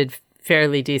them did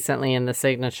fairly decently in the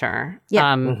signature.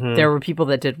 Yeah. There were people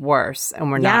that did worse,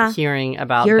 and we're not hearing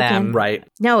about them. Right.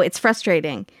 No, it's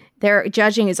frustrating. Their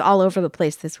judging is all over the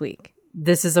place this week.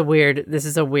 This is a weird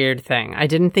thing. I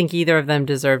didn't think either of them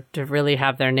deserved to really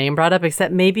have their name brought up,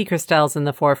 except maybe Christelle's in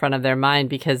the forefront of their mind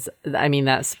because, I mean,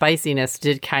 that spiciness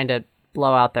did kind of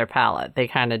blow out their palate. They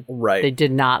kind of, they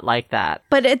did not like that.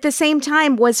 But at the same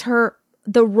time,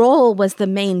 the role was the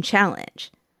main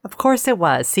challenge. Of course it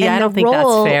was. See, I don't think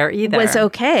that's fair either. Was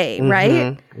okay,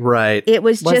 right? Right. It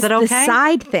was just the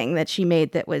side thing that she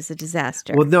made that was a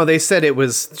disaster. Well, no, they said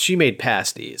she made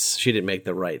pasties. She didn't make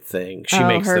the right thing. She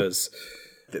makes those.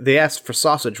 They asked for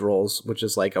sausage rolls, which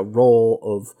is like a roll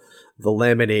of the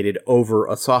laminated over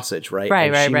a sausage, right?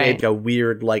 Right, and she made a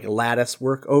weird like lattice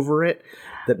work over it.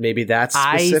 That maybe that's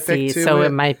specific to so it.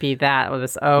 It might be that.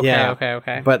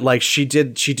 Okay. But like she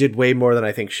did way more than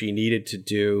I think she needed to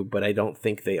do, but I don't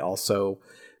think they also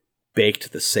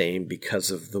baked the same because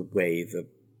of the way the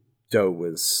dough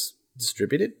was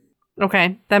distributed.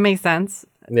 Okay, that makes sense.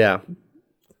 Yeah.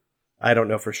 I don't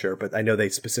know for sure, but I know they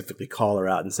specifically call her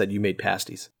out and said you made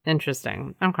pasties.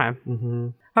 Interesting. Okay.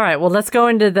 All right, well, let's go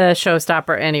into the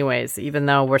showstopper anyways, even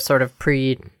though we're sort of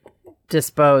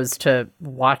disposed to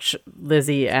watch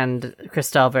Lizzie and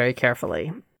Christelle very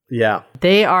carefully. Yeah.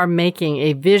 They are making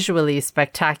a visually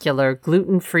spectacular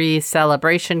gluten-free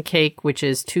celebration cake, which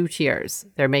is 2 tiers.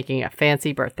 They're making a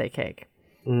fancy birthday cake.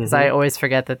 Because I always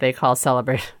forget that they call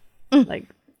celebration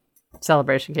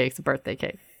cakes a birthday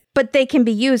cake. But they can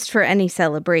be used for any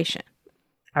celebration.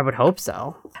 I would hope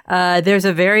so. There's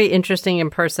a very interesting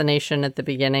impersonation at the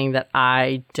beginning that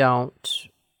I don't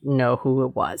know who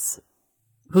it was.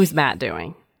 Who's Matt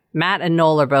doing? Matt and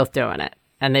Noel are both doing it.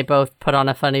 And they both put on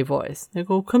a funny voice. They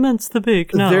go, commence the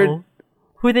bake now.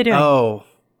 Who are they doing? Oh.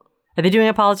 Are they doing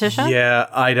a politician? Yeah,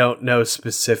 I don't know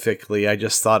specifically. I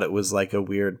just thought it was like a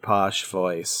weird posh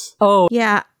voice. Oh.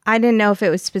 Yeah, I didn't know if it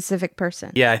was a specific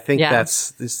person. Yeah, I think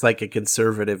it's like a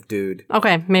conservative dude.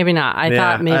 Okay, maybe not. I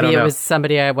thought maybe it was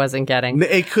somebody I wasn't getting.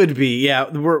 It could be, yeah.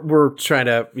 We're trying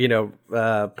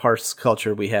to, parse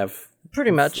culture we have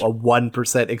pretty much a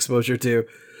 1% exposure to.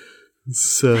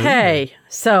 So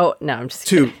no, I'm just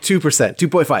kidding. 2%,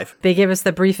 2.5. They give us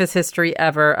the briefest history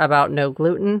ever about no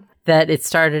gluten, that it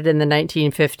started in the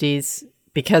 1950s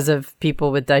because of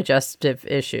people with digestive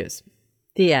issues.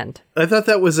 The end. I thought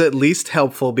that was at least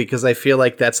helpful because I feel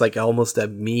like that's like almost a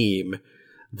meme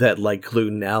that like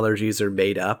gluten allergies are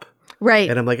made up.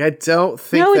 Right. And I'm like, I don't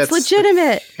think it's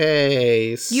legitimate. The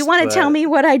case. You want to tell me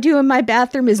what I do in my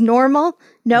bathroom is normal?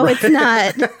 No, it's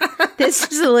not.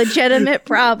 This is a legitimate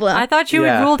problem. I thought you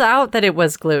had ruled out that it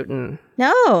was gluten.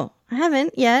 No, I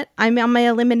haven't yet. I'm on my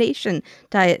elimination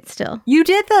diet still. You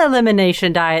did the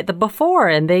elimination diet before,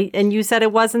 and you said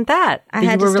it wasn't that. I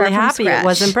had you were to start really from happy scratch. It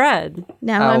wasn't bread.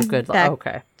 Now I'm good. back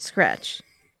okay. Scratch.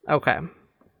 Okay.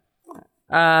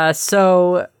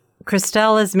 So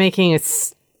Christelle is making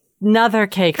another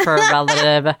cake for a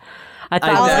relative. I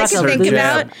thought all I could think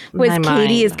about was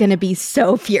Katie is going to be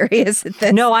so furious at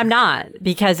this. No, I'm not,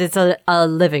 because it's a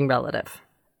living relative.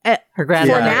 Her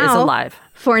granddaughter is alive.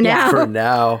 For now. For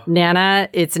now. Nana,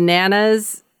 it's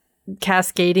Nana's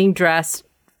cascading dress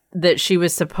that she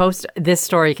was supposed to... This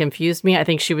story confused me. I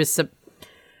think she was...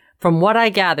 From what I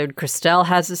gathered, Christelle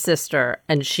has a sister,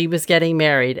 and she was getting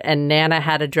married, and Nana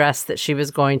had a dress that she was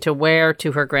going to wear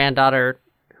to her granddaughter,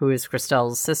 who is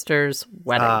Christelle's sister's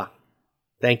wedding.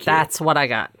 Thank you. That's what I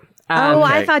got.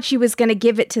 I thought she was going to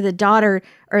give it to the daughter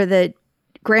or the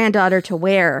granddaughter to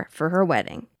wear for her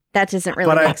wedding. That doesn't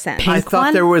really make sense. I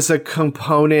thought there was a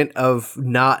component of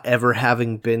not ever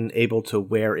having been able to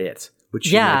wear it, which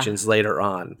she mentions later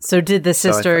on. So did the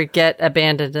sister get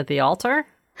abandoned at the altar?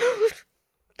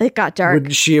 It got dark.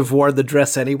 Would she have worn the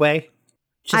dress anyway?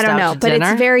 I don't know, but it's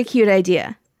a very cute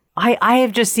idea. I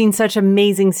have just seen such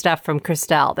amazing stuff from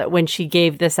Christelle that when she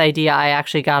gave this idea, I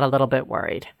actually got a little bit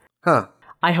worried. Huh.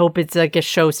 I hope it's like a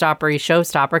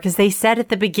showstopper, because they said at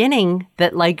the beginning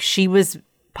that like she was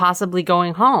possibly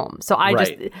going home. So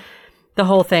the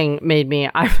whole thing made me,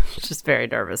 I was just very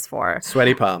nervous for her.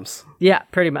 Sweaty palms. Yeah,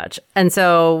 pretty much. And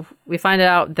so we find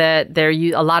out that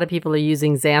a lot of people are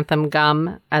using xanthan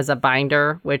gum as a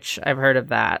binder, which I've heard of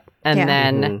that. And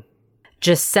then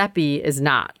Giuseppe is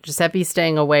not. Giuseppe's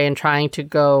staying away and trying to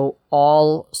go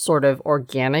all sort of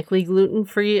organically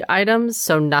gluten-free items,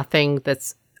 so nothing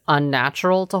that's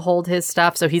unnatural to hold his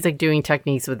stuff. So he's like doing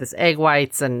techniques with his egg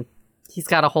whites, and he's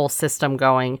got a whole system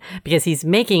going because he's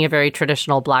making a very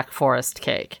traditional Black Forest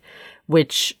cake,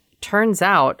 which turns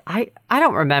out, I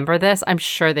don't remember this. I'm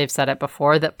sure they've said it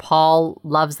before, that Paul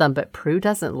loves them, but Prue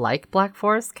doesn't like Black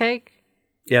Forest cake.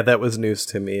 Yeah, that was news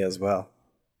to me as well.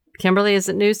 Kimberly, is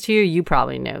it news to you? You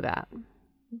probably know that.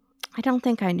 I don't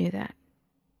think I knew that.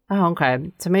 Oh,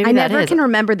 okay. So maybe I that never is. can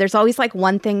remember. There's always like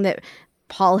one thing that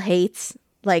Paul hates,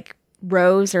 like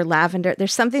rose or lavender.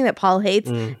 There's something that Paul hates.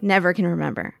 Never can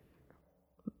remember.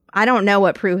 I don't know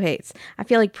what Prue hates. I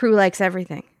feel like Prue likes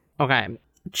everything. Okay.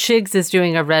 Chigs is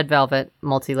doing a red velvet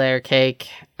multi-layer cake.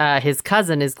 His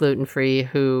cousin is gluten-free,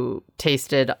 who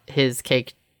tasted his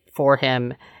cake for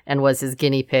him and was his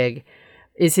guinea pig.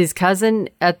 Is his cousin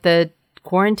at the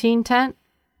quarantine tent?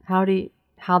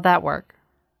 How'd that work?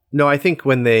 No, I think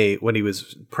when he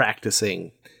was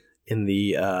practicing in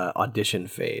the audition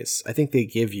phase, I think they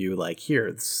give you like,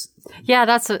 here.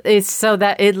 So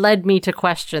that it led me to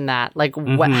question that. Like,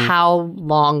 how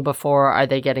long before are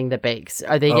they getting the bakes?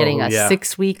 Are they getting a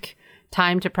 6-week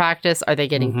time to practice? Are they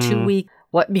getting 2 weeks?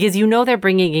 What? Because they're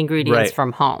bringing ingredients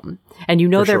from home, and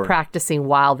they're practicing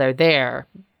while they're there,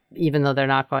 even though they're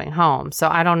not going home. So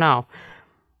I don't know.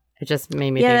 It just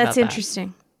made me think about that. Yeah, that's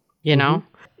interesting. You know?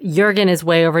 Jurgen is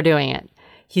way overdoing it.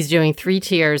 He's doing 3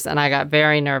 tiers, and I got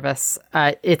very nervous.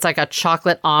 It's like a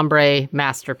chocolate ombre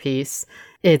masterpiece.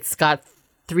 It's got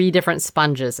 3 different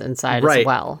sponges inside as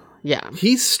well. Yeah.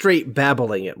 He's straight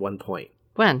babbling at one point.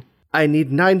 When? I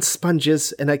need 9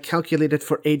 sponges, and I calculated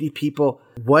for 80 people.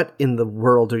 What in the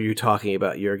world are you talking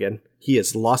about, Jurgen? He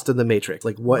is lost in the matrix.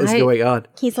 Like, what is going on?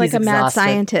 He's like a mad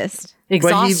scientist.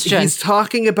 Exhaustion. But he's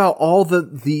talking about all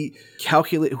the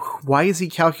calculate. Why is he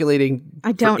calculating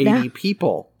for 80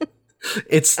 people?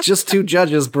 It's just 2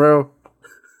 judges, bro.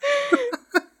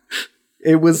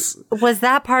 It was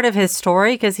that part of his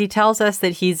story? Because he tells us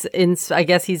that he's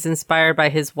inspired by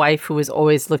his wife, who is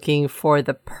always looking for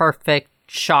the perfect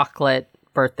chocolate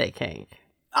birthday cake.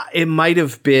 It might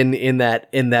have been in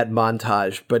that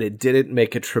montage, but it didn't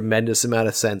make a tremendous amount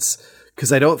of sense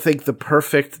because I don't think the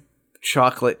perfect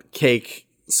chocolate cake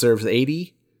serves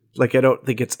 80. Like, I don't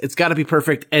think it's got to be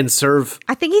perfect and serve.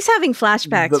 I think he's having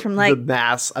flashbacks from like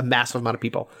a massive amount of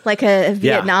people, like a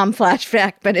Vietnam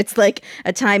flashback. But it's like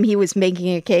a time he was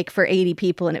making a cake for 80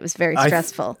 people, and it was very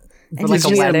stressful. And like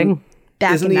a wedding.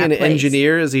 Isn't he an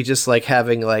engineer? Is he just like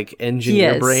having like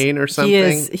engineer brain or something?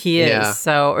 He is. Yeah.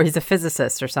 So, or he's a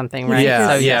physicist or something, right?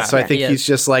 Yeah. So I think he's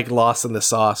just like lost in the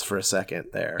sauce for a second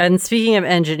there. And speaking of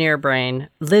engineer brain,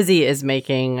 Lizzie is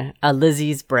making a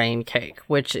Lizzie's brain cake,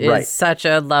 which is such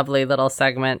a lovely little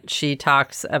segment. She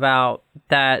talks about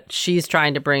that she's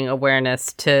trying to bring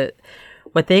awareness to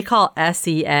what they call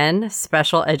SEN,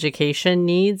 special education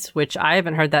needs, which I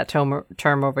haven't heard that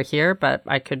term over here, but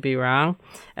I could be wrong.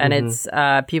 And it's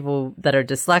people that are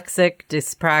dyslexic,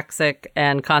 dyspraxic,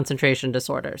 and concentration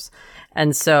disorders.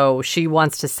 And so she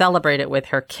wants to celebrate it with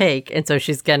her cake. And so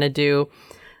she's going to do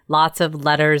lots of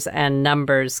letters and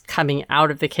numbers coming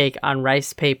out of the cake on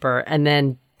rice paper. And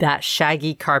then that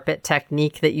shaggy carpet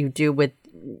technique that you do with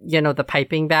the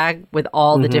piping bag with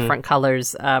all the different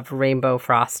colors of rainbow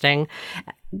frosting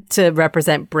to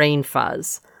represent brain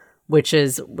fuzz, which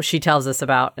is she tells us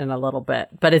about in a little bit.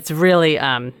 But it's really,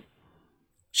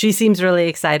 she seems really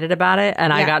excited about it.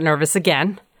 And I got nervous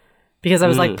again because I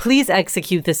was like, please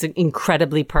execute this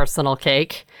incredibly personal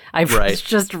cake. I was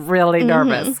just really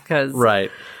nervous because I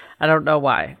don't know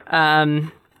why.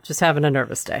 Just having a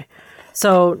nervous day.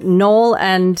 So Noel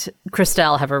and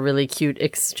Christelle have a really cute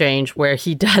exchange where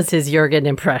he does his Jurgen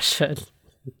impression.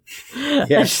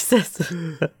 And she says,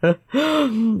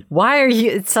 why are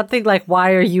you, it's something like,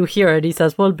 why are you here? And he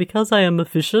says, well, because I am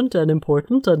efficient and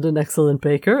important and an excellent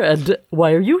baker. And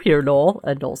why are you here, Noel?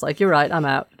 And Noel's like, you're right, I'm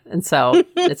out. And so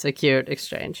it's a cute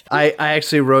exchange. I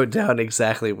actually wrote down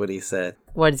exactly what he said.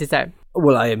 What does he say?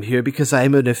 Well, I am here because I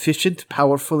am an efficient,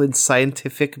 powerful, and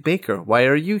scientific baker. Why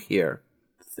are you here?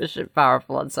 Efficient,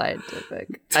 powerful, and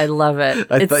scientific. I love it.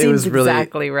 I thought it was really,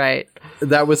 exactly right.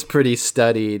 That was pretty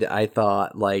studied. I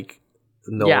thought, like,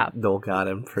 Noel got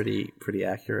him pretty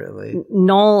accurately.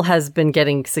 Noel has been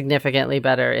getting significantly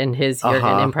better in his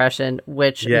Jürgen impression,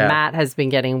 which Matt has been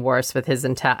getting worse with his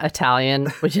Italian.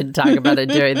 We didn't talk about it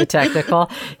during the technical.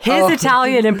 His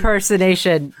Italian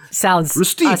impersonation sounds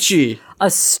a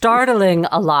startling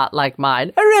a lot like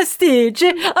mine. Arrestige!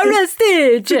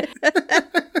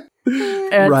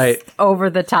 It's over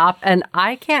the top, and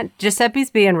I can't.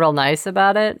 Giuseppe's being real nice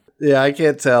about it. Yeah, I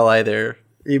can't tell either.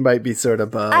 He might be sort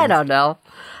of bummed. I don't know.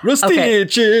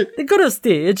 Rustige! Okay. Go to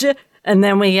stage. And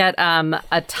then we get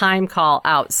a time call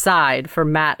outside for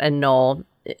Matt and Noel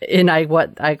in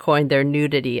what I coined their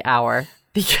nudity hour.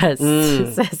 Because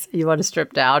it says, you want to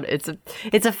strip down? It's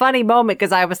a funny moment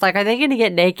because I was like, are they going to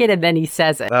get naked? And then he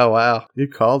says it. Oh, wow. You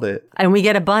called it. And we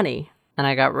get a bunny. And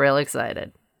I got real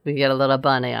excited. We get a little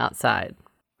bunny outside.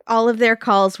 All of their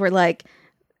calls were like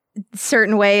a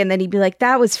certain way. And then he'd be like,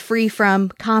 that was free from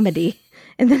comedy.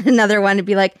 And then another one would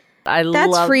be like,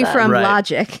 that's free from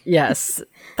logic. Yes.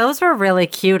 Those were really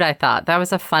cute, I thought. That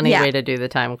was a funny way to do the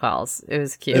time calls. It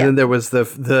was cute. And then there was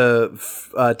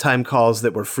the time calls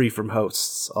that were free from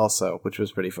hosts also, which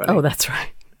was pretty funny. Oh, that's right.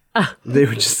 They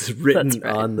were just written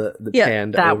on the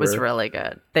panned that over. Was really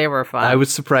good. They were fun. I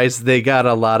was surprised they got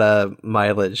a lot of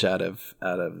mileage out of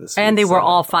this. And they were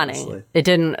all funny. Honestly. It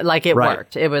didn't, it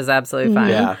worked. It was absolutely fun.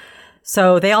 Yeah.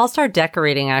 So they all start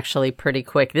decorating actually pretty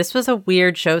quick. This was a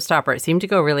weird showstopper. It seemed to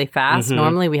go really fast.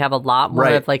 Normally we have a lot more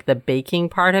of the baking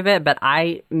part of it, but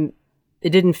it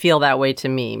didn't feel that way to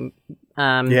me.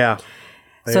 But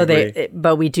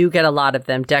we do get a lot of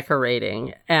them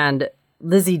decorating, and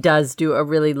Lizzie does do a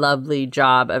really lovely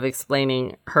job of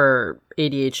explaining her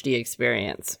ADHD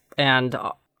experience, and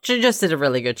she just did a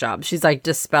really good job. She's like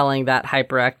dispelling that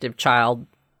hyperactive child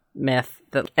myth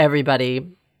that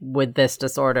everybody with this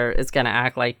disorder is going to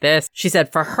act like this. She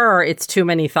said for her, it's too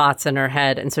many thoughts in her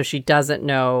head, and so she doesn't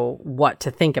know what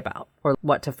to think about or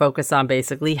what to focus on,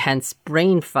 basically, hence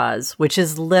brain fuzz, which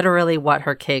is literally what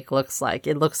her cake looks like.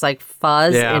 It looks like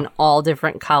fuzz in all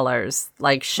different colors,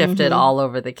 like shifted all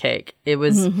over the cake. It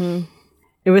was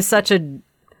such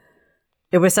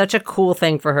a cool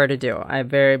thing for her to do. I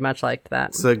very much liked that.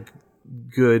 It's a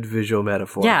good visual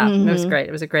metaphor. Yeah, it was great.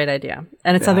 It was a great idea.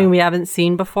 And it's something we haven't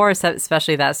seen before,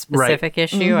 especially that specific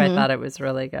issue. I thought it was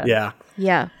really good. Yeah.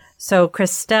 Yeah. So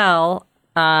Christelle,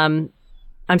 I'm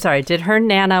sorry, did her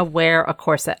Nana wear a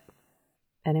corset?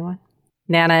 Anyone?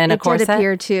 Nana in a corset? It did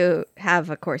appear to have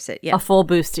a corset, yeah. A full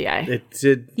bustier. It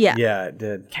did. Yeah. Yeah, it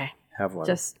did. Okay. Have one.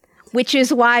 Which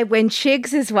is why when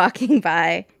Chigs is walking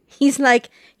by, he's like,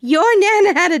 your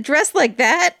Nana had a dress like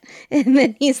that. And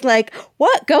then he's like,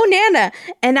 what? Go Nana.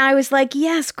 And I was like,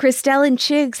 yes, Christelle and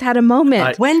Chigs had a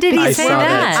moment. When did he say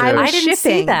that? I didn't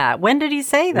see that. When did he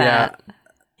say that? Yeah.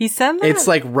 He said that? It's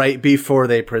like right before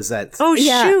they present. Oh,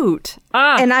 shoot.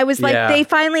 And I was like, they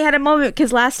finally had a moment,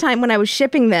 because last time when I was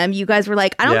shipping them, you guys were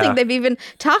like, I don't think they've even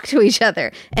talked to each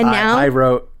other. And now I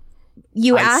wrote,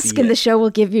 you ask and the show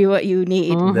will give you what you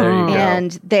need. There you go.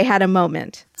 And they had a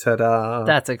moment. Ta-da.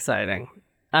 That's exciting.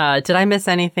 Did I miss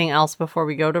anything else before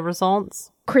we go to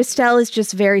results? Christelle is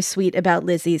just very sweet about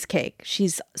Lizzie's cake.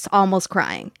 She's almost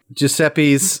crying.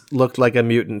 Giuseppe's looked like a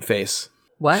mutant face.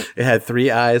 What? It had 3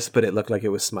 eyes, but it looked like it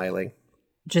was smiling.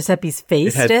 Giuseppe's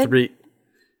face it had 3.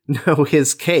 No,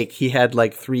 his cake. He had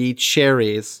like 3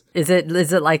 cherries. Is it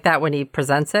like that when he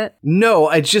presents it? No,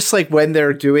 it's just like when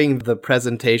they're doing the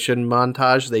presentation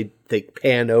montage, they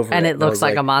pan over and it looks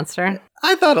like a monster?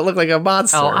 I thought it looked like a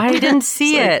monster. Oh, I didn't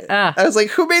see it. I was like,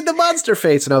 who made the monster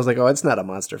face? And I was like, oh, it's not a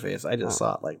monster face. I just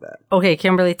saw it like that. Okay,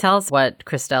 Kimberly, tell us what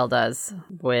Christelle does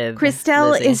with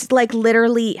Christelle Lizzie. is like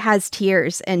literally has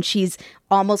tears, and she's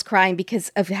almost crying because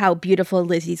of how beautiful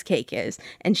Lizzie's cake is.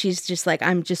 And she's just like,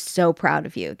 I'm just so proud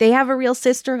of you. They have a real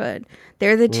sisterhood.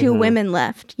 They're the 2 women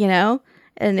left, you know?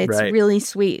 And it's really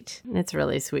sweet. It's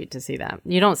really sweet to see that.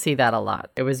 You don't see that a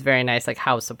lot. It was very nice, like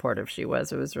how supportive she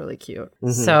was. It was really cute.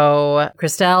 So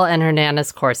Christelle and her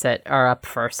Nana's corset are up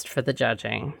first for the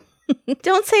judging.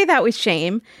 Don't say that with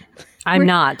shame. I'm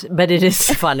not, but it is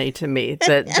funny to me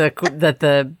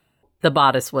that the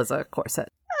bodice was a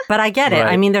corset. But I get it.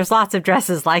 Right. I mean, there's lots of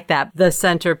dresses like that. The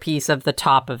centerpiece of the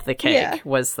top of the cake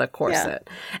was the corset.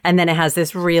 Yeah. And then it has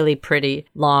this really pretty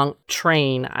long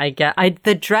train.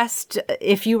 The dress,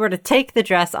 if you were to take the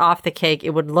dress off the cake,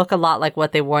 it would look a lot like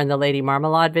what they wore in the Lady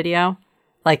Marmalade video.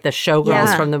 Like the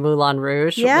showgirls from the Moulin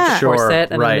Rouge with the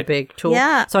corset and then the big tulle.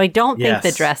 Yeah. So I don't think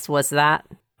the dress was that,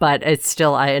 but it's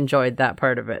still, I enjoyed that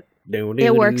part of it.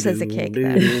 It works as a cake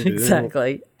then.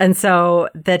 Exactly. And so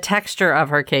the texture of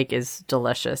her cake is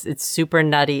delicious. It's super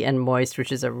nutty and moist, which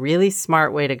is a really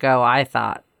smart way to go, I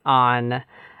thought, on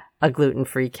a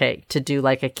gluten-free cake, to do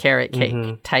like a carrot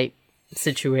cake type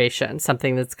situation,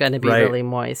 something that's going to be really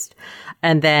moist.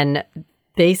 And then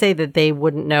they say that they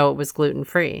wouldn't know it was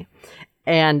gluten-free.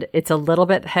 And it's a little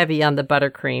bit heavy on the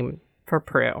buttercream for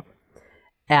Prue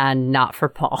and not for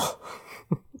Paul.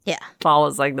 Yeah. Paul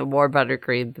was like, the more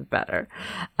buttercream, the better.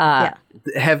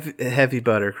 Heavy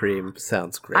buttercream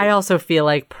sounds great. I also feel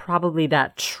like probably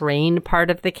that train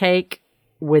part of the cake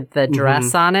with the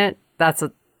dress on it, that's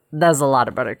a lot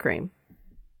of buttercream.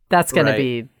 That's going to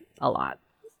be a lot.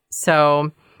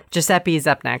 So Giuseppe's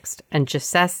up next. And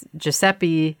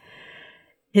Giuseppe,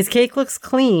 his cake looks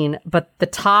clean, but the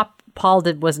top Paul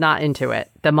was not into it.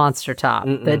 The monster top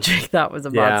that Jake thought was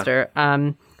a monster.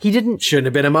 He didn't. Shouldn't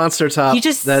have been a monster top.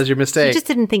 That was your mistake. He just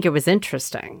didn't think it was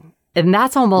interesting. And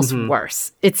that's almost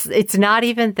worse. It's not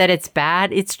even that it's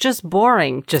bad. It's just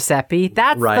boring, Giuseppe.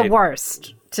 That's the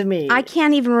worst to me. I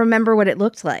can't even remember what it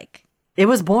looked like. It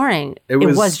was boring. It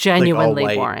was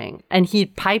genuinely boring. And he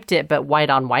piped it, but white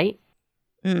on white.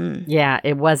 Yeah,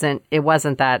 it wasn't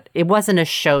that. It wasn't a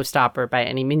showstopper by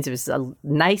any means. It was a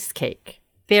nice cake.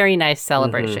 Very nice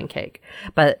celebration cake.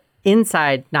 But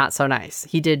inside, not so nice.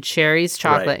 He did cherries,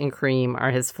 chocolate, and cream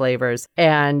are his flavors.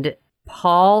 And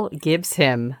Paul gives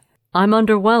him, I'm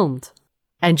underwhelmed.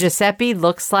 And Giuseppe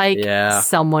looks like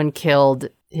someone killed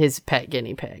his pet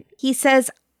guinea pig. He says,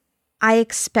 I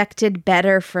expected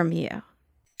better from you.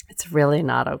 It's really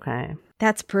not okay.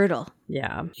 That's brutal.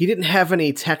 Yeah. He didn't have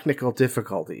any technical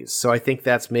difficulties, so I think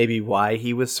that's maybe why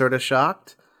he was sort of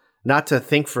shocked. Not to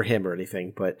think for him or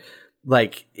anything, but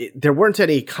like there weren't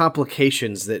any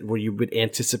complications where you would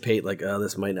anticipate like, oh,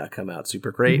 this might not come out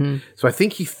super great. So I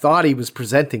think he thought he was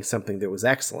presenting something that was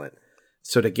excellent.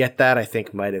 So to get that, I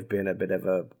think might have been a bit of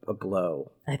a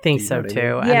blow. I think so too.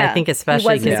 Yeah, and I think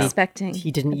especially because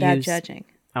he didn't bad use judging.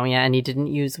 Oh yeah, and he didn't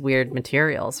use weird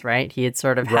materials, right? He had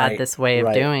sort of had this way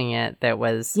of doing it that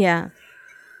was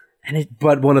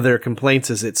but one of their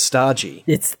complaints is it's stodgy.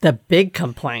 It's the big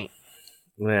complaint.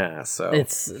 Yeah, so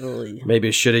it's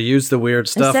maybe should have used the weird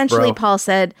stuff. Essentially, bro. Paul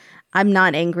said, "I'm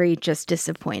not angry, just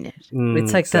disappointed."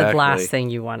 It's like the last thing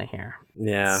you want to hear.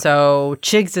 Yeah. So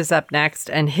Chigs is up next,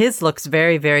 and his looks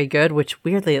very, very good, which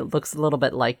weirdly it looks a little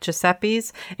bit like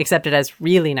Giuseppe's, except it has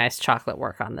really nice chocolate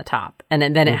work on the top. And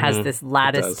then it has this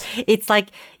lattice. It's like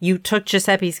you took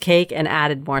Giuseppe's cake and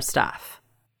added more stuff.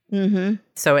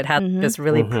 So it had this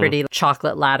really pretty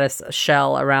chocolate lattice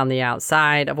shell around the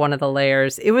outside of one of the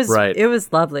layers. It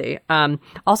was lovely.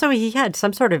 Also, he had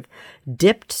some sort of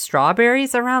dipped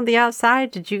strawberries around the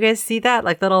outside. Did you guys see that?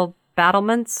 Like little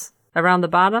battlements around the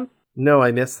bottom? No,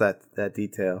 I missed that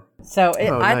detail. So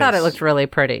I thought it looked really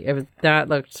pretty. That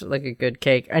looked like a good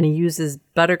cake. And he uses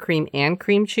buttercream and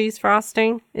cream cheese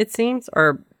frosting, it seems.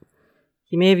 Or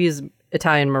he may have used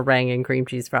Italian meringue and cream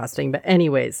cheese frosting. But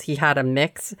anyways, he had a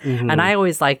mix. And I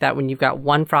always like that when you've got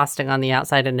one frosting on the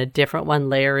outside and a different one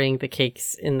layering the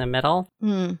cakes in the middle.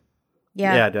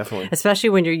 Yeah, definitely. Especially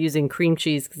when you're using cream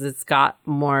cheese because it's got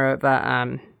more of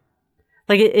a,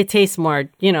 it tastes more,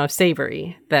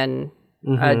 savory than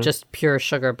just pure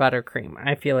sugar buttercream.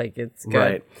 I feel like it's good.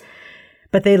 Right.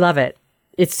 But they love it.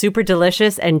 It's super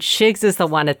delicious. And Chigs is the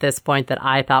one at this point that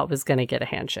I thought was going to get a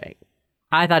handshake.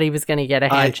 I thought he was going to get a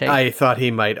handshake. I thought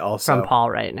he might also. From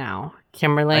Paul right now.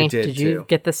 Kimberly, did you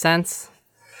get the sense?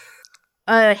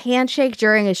 A handshake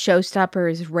during a showstopper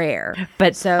is rare.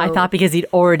 But I thought because he'd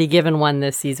already given one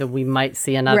this season, we might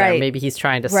see another. Right. Maybe he's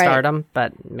trying to start him,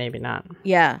 but maybe not.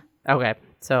 Yeah. Okay,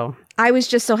 so. I was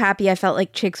just so happy. I felt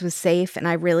like Chigs was safe, and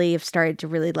I really have started to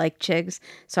really like Chigs.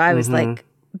 So I was like,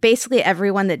 basically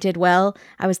everyone that did well,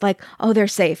 I was like, oh, they're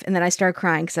safe. And then I started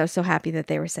crying because I was so happy that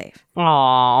they were safe.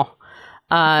 Aww.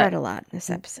 I cried a lot in this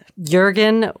episode.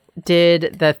 Jurgen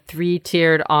did the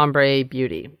 3-tiered ombre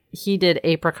beauty. He did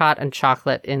apricot and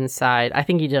chocolate inside. I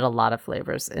think he did a lot of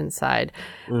flavors inside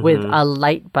with a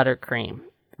light buttercream,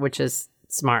 which is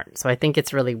smart. So I think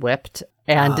it's really whipped.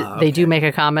 And they do make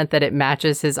a comment that it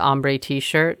matches his ombre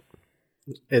t-shirt.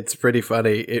 It's pretty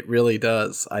funny. It really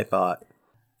does, I thought.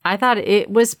 it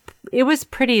was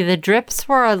pretty. The drips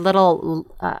were a little,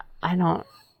 I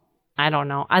don't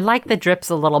know. I like the drips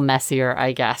a little messier,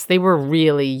 I guess. They were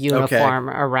really uniform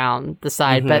around the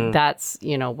side, but that's,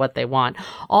 what they want.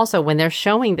 Also, when they're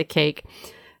showing the cake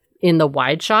in the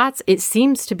wide shots, it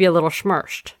seems to be a little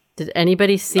smushed. Did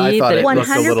anybody see that it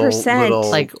 100%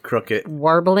 like crooked,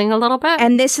 warbling a little bit?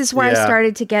 And this is where I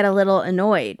started to get a little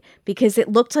annoyed because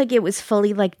it looked like it was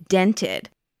fully like dented.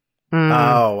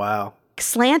 Oh, wow.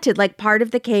 Slanted, like part of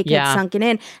the cake had sunken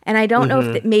in. And I don't know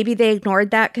if maybe they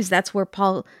ignored that because that's where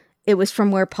it was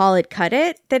from where Paul had cut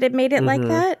it that it made it like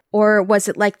that? Or was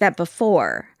it like that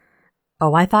before?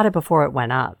 Oh, I thought it before it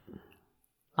went up.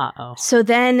 Uh-oh. So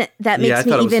then that makes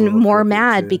me even more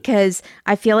mad because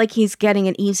I feel like he's getting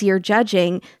an easier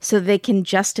judging so they can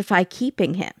justify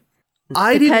keeping him.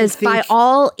 Because by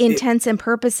all intents and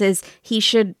purposes, he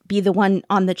should be the one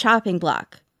on the chopping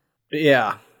block.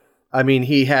 Yeah. I mean,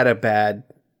 he had a bad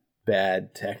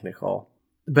technical.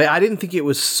 But I didn't think it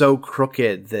was so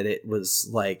crooked that it was,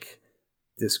 like,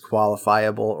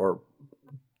 disqualifiable or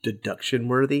deduction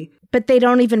worthy. But they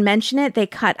don't even mention it. They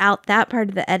cut out that part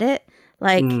of the edit.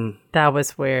 Like that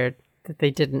was weird that they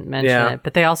didn't mention it.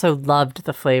 But they also loved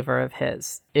the flavor of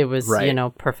his. It was,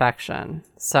 perfection.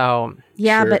 So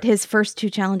yeah, but his first 2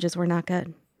 challenges were not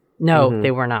good. No,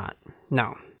 they were not.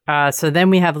 No. So then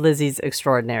we have Lizzie's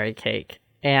extraordinary cake.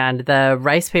 And the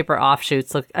rice paper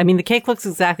offshoots look, I mean, the cake looks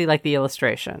exactly like the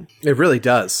illustration. It really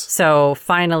does. So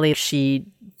finally, she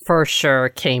for sure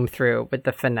came through with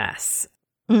the finesse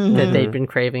that they'd been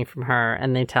craving from her.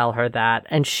 And they tell her that.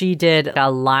 And she did a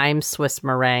lime Swiss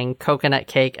meringue, coconut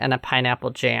cake, and a pineapple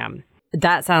jam.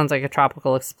 That sounds like a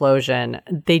tropical explosion.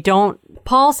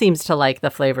 Paul seems to like the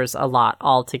flavors a lot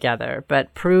altogether,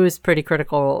 but Prue's pretty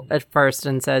critical at first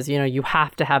and says, you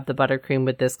have to have the buttercream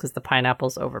with this because the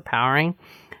pineapple's overpowering.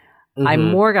 I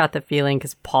more got the feeling,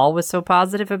 because Paul was so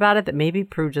positive about it, that maybe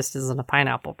Prue just isn't a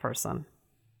pineapple person.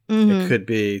 It could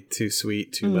be too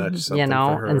sweet, too much, something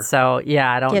for her. And so,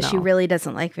 I don't know. Yeah, she really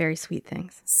doesn't like very sweet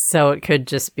things. So it could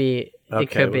just be,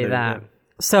 it could be that.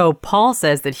 So Paul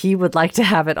says that he would like to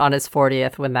have it on his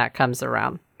 40th when that comes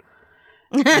around.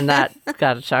 And that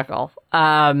got a chuckle.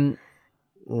 And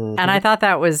I thought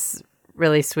that was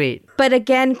really sweet. But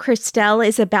again, Christelle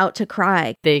is about to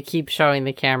cry. They keep showing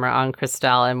the camera on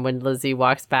Christelle, and when Lizzie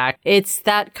walks back, it's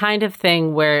that kind of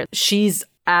thing where she's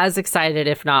as excited,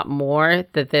 if not more,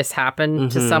 that this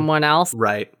happened to someone else.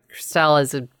 Right. Christelle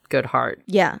is a good heart.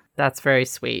 Yeah. That's very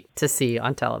sweet to see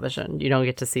on television. You don't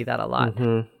get to see that a lot.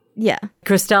 Yeah.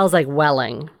 Christelle's like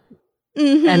welling.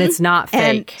 And it's not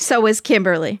fake. And so is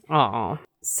Kimberly. Oh.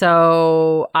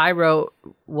 So I wrote,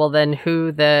 well, then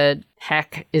who the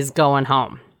heck is going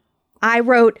home? I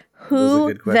wrote,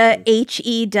 who the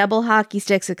HE double hockey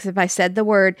sticks, except I said the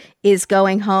word, is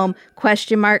going home, ?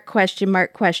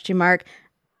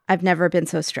 I've never been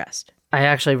so stressed. I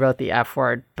actually wrote the F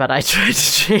word, but I tried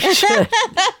to change it.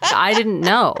 I didn't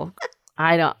know.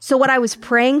 I don't. So what I was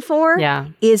praying for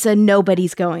is a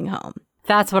nobody's going home.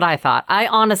 That's what I thought. I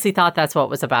honestly thought that's what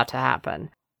was about to happen.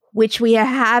 Which we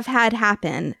have had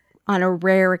happen on a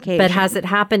rare occasion. But has it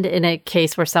happened in a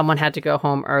case where someone had to go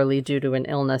home early due to an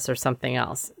illness or something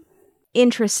else?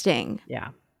 Interesting. Yeah.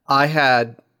 I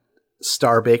had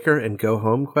Star Baker and go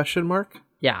home ?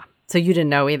 Yeah. So you didn't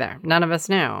know either. None of us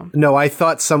knew. No, I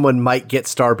thought someone might get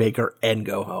Star Baker and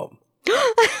go home.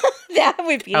 That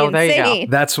would be insane. There you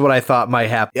go. That's what I thought might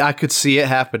happen. I could see it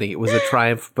happening. It was a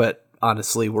triumph, but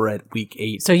honestly, we're at week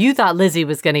 8. So you thought Lizzie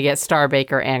was going to get Star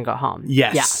Baker and go home?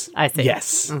 Yes. Yeah, I see.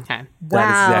 Yes. Okay. That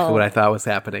is exactly what I thought was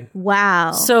happening.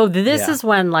 Wow. So this is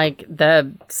when, like,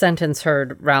 the sentence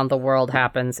heard round the world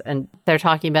happens, and they're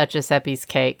talking about Giuseppe's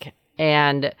cake,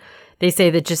 and they say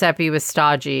that Giuseppe was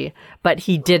stodgy, but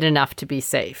he did enough to be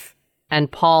safe. And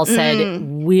Paul said,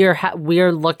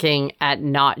 we're looking at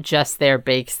not just their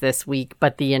bakes this week,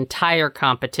 but the entire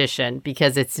competition,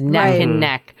 because it's neck and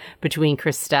neck between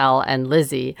Christelle and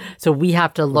Lizzie. So we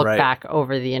have to look back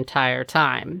over the entire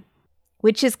time.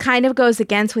 Which is kind of goes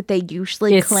against what they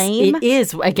usually claim. It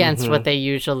is against what they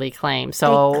usually claim.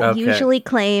 So they usually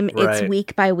claim it's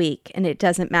week by week, and it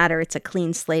doesn't matter. It's a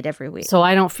clean slate every week. So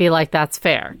I don't feel like that's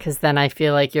fair, because then I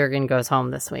feel like Jurgen goes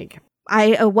home this week.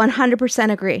 I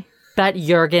 100% agree. But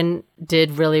Jurgen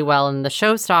did really well in the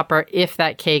showstopper if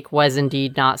that cake was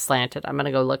indeed not slanted. I'm going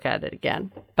to go look at it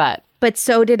again. But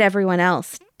so did everyone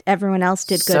else. Everyone else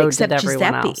did good except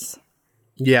Giuseppe. Else.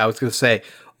 Yeah, I was going to say,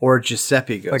 or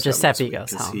Giuseppe goes home. Or Giuseppe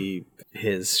goes home.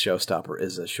 His showstopper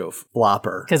is a show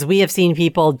flopper. Because we have seen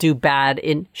people do bad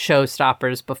in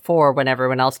showstoppers before when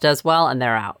everyone else does well and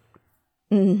they're out.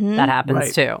 That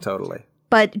happens too. Totally.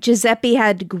 But Giuseppe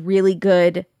had really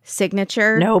good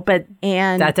signature. No, but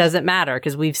that doesn't matter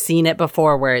because we've seen it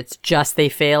before where it's just they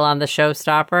fail on the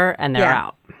showstopper and they're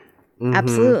out.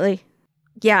 Absolutely.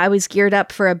 Yeah, I was geared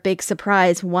up for a big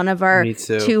surprise. One of our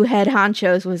 2 head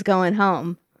honchos was going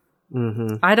home.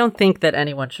 I don't think that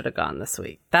anyone should have gone this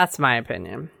week. That's my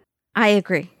opinion. I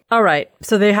agree. All right.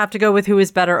 So they have to go with who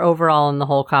is better overall in the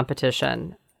whole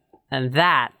competition. And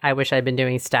that, I wish I'd been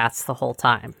doing stats the whole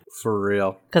time. For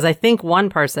real. Because I think one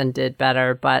person did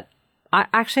better, but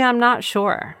I'm not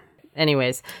sure.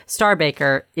 Anyways, Star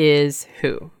Baker is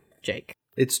who, Jake?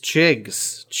 It's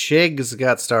Chigs. Chigs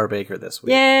got Star Baker this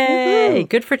week. Yay! Woo-hoo.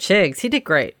 Good for Chigs. He did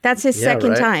great. That's his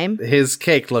second time. His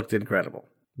cake looked incredible.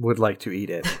 would like to eat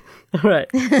it. Right.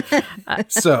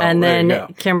 So, and there you then,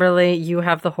 go. Kimberly, you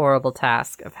have the horrible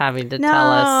task of having to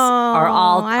tell us, or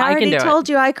I already told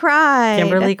you I cried.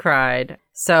 Kimberly cried.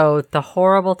 So the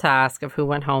horrible task of who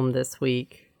went home this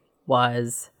week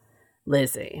was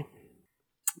Lizzie.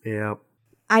 Yeah.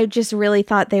 I just really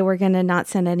thought they were going to not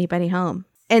send anybody home.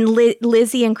 And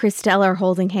Lizzie and Christelle are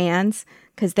holding hands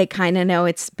because they kind of know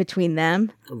it's between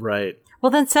them. Right.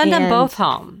 Well, then send them both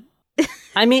home.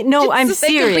 I mean, no, I'm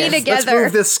serious. Let's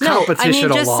move this competition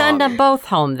just along. send them both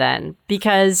home then,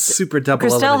 because Super double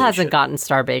Christelle elimination. hasn't gotten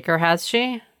Star Baker, has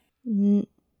she?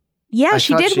 Yeah, I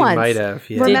she thought did she once. might have,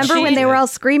 yeah. Remember Did when she? they were all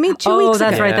screaming 2 weeks ago?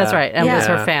 That's right, that's right. And it was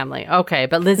Yeah. her family. Okay,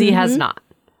 but Lizzie has not.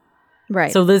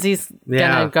 Right. So Lizzie's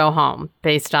Yeah. gonna go home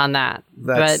based on that.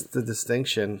 That's the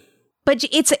distinction. But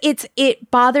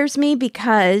it bothers me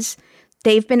because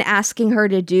they've been asking her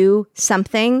to do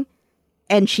something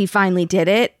and she finally did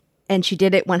it, and she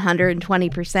did it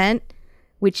 120%,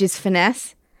 which is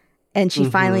finesse, and she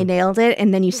finally nailed it,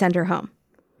 and then you send her home.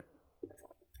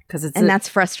 Because that's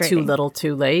frustrating. Too little,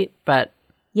 too late. But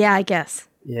Yeah, I guess.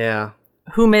 Yeah.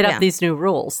 who made Yeah. up these new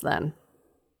rules then?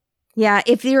 Yeah,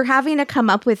 if you're having to come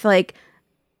up with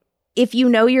if you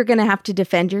know you're going to have to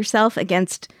defend yourself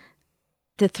against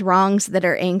the throngs that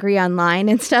are angry online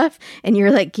and stuff, and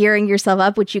you're gearing yourself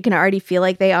up, which you can already feel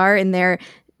like they are in their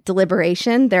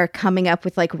deliberation, they're coming up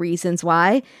with reasons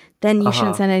why, then you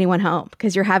shouldn't send anyone home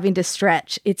because you're having to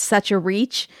stretch. It's such a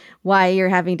reach why you're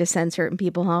having to send certain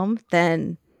people home.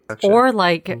 Then Gotcha. Or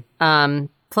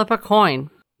flip a coin.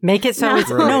 Make it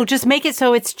so just make it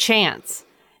so it's chance.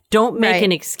 Don't make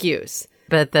an excuse.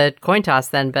 But the coin toss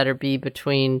then better be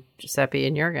between Giuseppe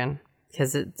and Jurgen,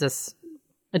 because it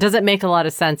doesn't make a lot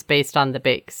of sense based on the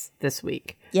bakes this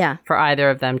week. yeah, For either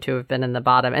of them to have been in the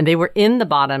bottom. And they were in the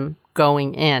bottom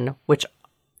going in, which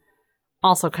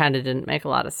also kind of didn't make a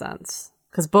lot of sense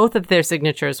because both of their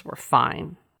signatures were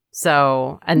fine.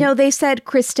 So, and no, they said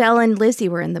Christelle and Lizzie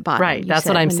were in the bottom. right, you that's said,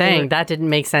 what I'm when they saying. were- That didn't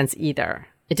make sense either.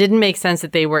 It didn't make sense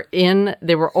that they were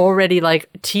already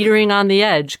teetering on the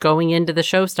edge going into the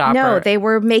showstopper. No, they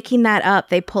were making that up.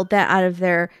 They pulled that out of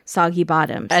their soggy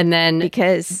bottoms. and then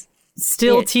because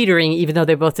still teetering, even though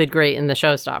they both did great in the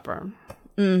showstopper.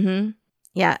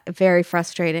 yeah, very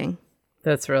frustrating.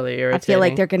 That's really irritating. I feel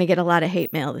like they're going to get a lot of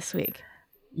hate mail this week.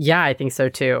 Yeah, I think so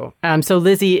too. So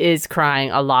Lizzie is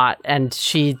crying a lot, and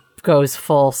she goes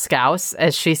full scouse,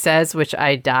 as she says, which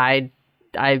I died.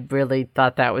 I really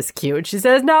thought that was cute. She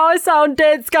says, "Now I sound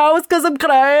dead scouse because I'm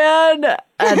crying,"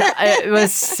 and it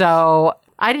was so.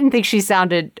 I didn't think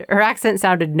her accent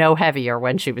sounded no heavier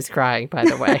when she was crying, by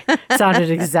the way. Sounded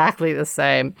exactly the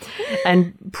same.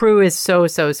 And Prue is so,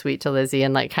 so sweet to Lizzie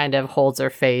and kind of holds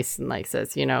her face and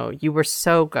says, you were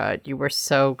so good. You were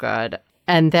so good.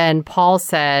 And then Paul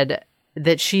said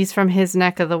that she's from his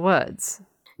neck of the woods.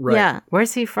 Right. Yeah,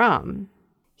 Where's he from?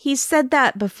 he's said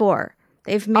that before.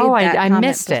 They've made that I comment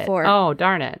missed before. it. Oh,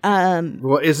 darn it.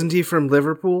 Well, isn't he from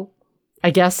Liverpool? I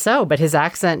guess so, but his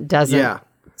accent doesn't. Yeah.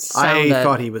 I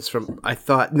thought he was from...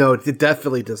 no, it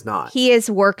definitely does not. He has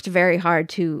worked very hard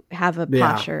to have a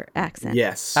Yeah. posher accent.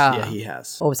 Yes. Yeah, he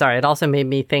has. Oh, sorry. It also made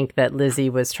me think that Lizzie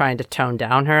was trying to tone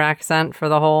down her accent for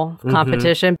the whole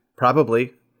competition.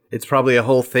 Probably. It's probably a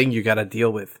whole thing you got to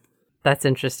deal with. That's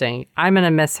interesting. I'm going to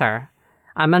miss her.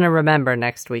 I'm going to remember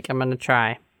next week. I'm going to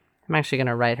try. I'm actually going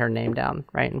to write her name down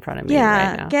right in front of me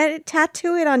right now.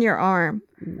 Tattoo it on your arm.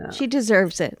 No. She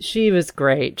deserves it. She was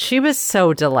great. She was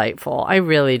so delightful. I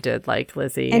really did like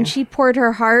Lizzie. And she poured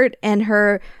her heart and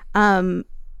her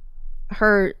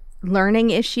learning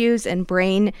issues and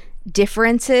brain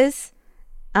differences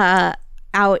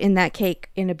out in that cake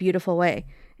in a beautiful way.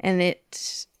 And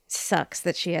it sucks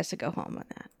that she has to go home on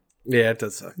that. Yeah, it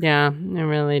does suck. Yeah, it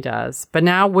really does. But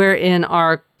now we're in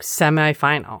our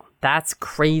semifinal. That's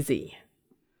crazy.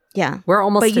 Yeah. We're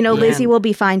almost But at the Lizzie end. will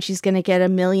be fine. She's going to get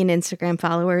 1 million Instagram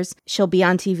followers. She'll be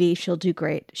on TV. She'll do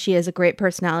great. She has a great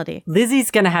personality.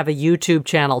 Lizzie's going to have a YouTube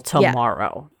channel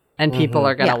tomorrow. And people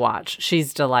are going to watch.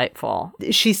 She's delightful.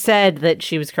 She said that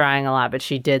she was crying a lot, but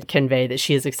she did convey that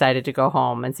she is excited to go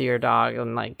home and see her dog.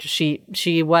 And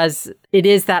she was, it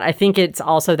is that, I think it's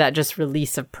also that just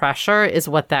release of pressure is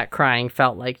what that crying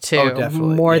felt like too. Oh,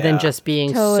 definitely, More than yeah. just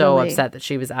being so Totally. upset that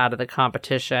she was out of the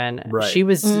competition. Right. She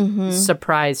was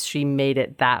surprised she made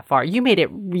it that far. You made it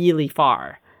really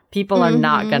far. People are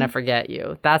not going to forget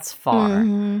you. That's far.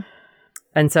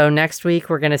 And so next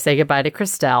week, we're going to say goodbye to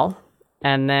Christelle.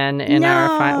 And then in our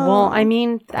final, well, I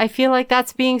mean, I feel like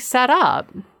that's being set up.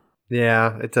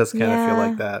 Yeah, it does kind of feel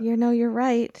like that. You're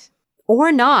right.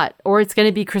 Or not. Or it's going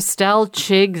to be Christelle,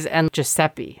 Chigs, and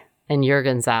Giuseppe. And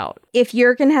Jurgen's out. If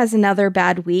Jurgen has another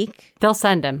bad week, They'll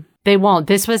send him. They won't.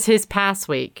 This was his pass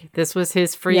week. This was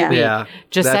his free week. Yeah.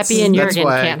 Giuseppe and Jurgen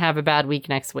can't have a bad week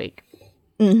next week.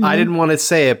 Mm-hmm. I didn't want to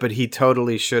say it, but he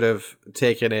totally should have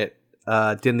taken it,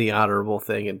 done the honorable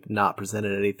thing and not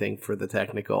presented anything for the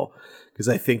technical, because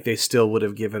I think they still would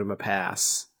have given him a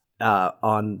pass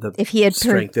on the if he had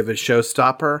strength of a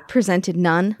showstopper. Presented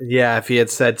none? Yeah, if he had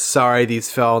said, sorry,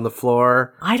 these fell on the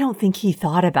floor. I don't think he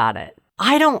thought about it.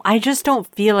 I just don't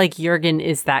feel like Jurgen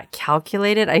is that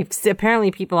calculated. Apparently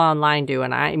people online do,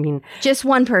 and I mean... Just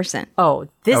one person. Oh,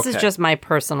 this is just my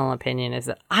personal opinion, is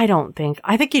that I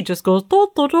think he just goes, do,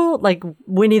 do, do, like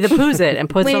Winnie the Pooh's it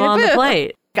and puts them on the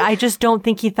plate. I just don't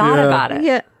think he thought about it.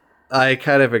 Yeah. I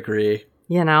kind of agree.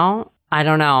 You know? I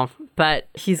don't know, but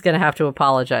he's going to have to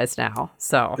apologize now,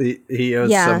 so... He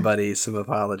owes somebody some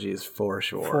apologies, for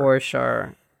sure. For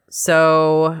sure.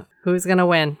 So, who's going to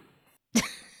win?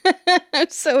 I'm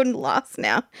so lost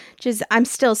now. I'm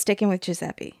still sticking with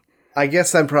Giuseppe. I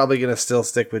guess I'm probably going to still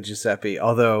stick with Giuseppe,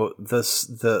 although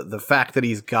the fact that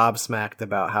he's gobsmacked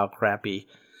about how crappy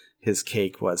his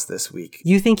cake was this week.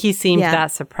 You think he seemed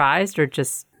that surprised or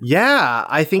just... Yeah,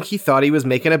 I think he thought he was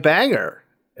making a banger.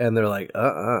 And they're like,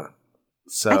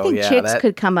 So, I think Chicks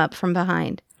could come up from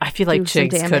behind. I feel like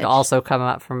Chicks could also come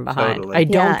up from behind. Totally. I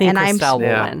don't think Christelle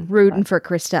will win. Rooting for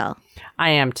Christelle. I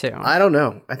am too. I don't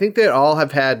know. I think they all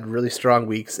have had really strong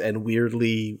weeks and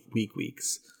weirdly weak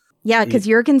weeks. Yeah, because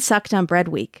Jurgen sucked on bread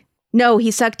week. No, he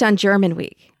sucked on German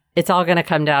week. It's all going to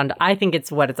come down to, I think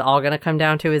it's all going to come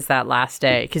down to is that last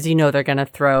day. Because they're going to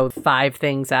throw 5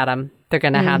 things at him. They're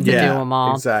going to have to do them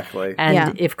all. Exactly.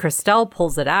 And if Christelle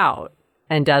pulls it out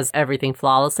and does everything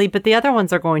flawlessly, but the other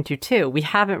ones are going to too. We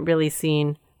haven't really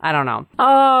seen, I don't know.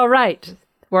 All right.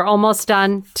 We're almost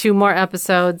done. 2 more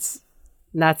episodes.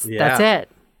 That's it.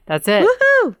 That's it.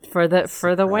 Woohoo!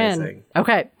 For the win.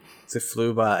 Okay. It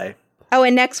flew by. Oh,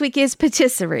 and next week is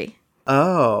patisserie.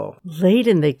 Oh. Late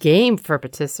in the game for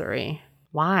patisserie.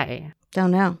 Why?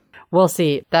 Don't know. We'll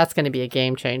see. That's going to be a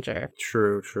game changer.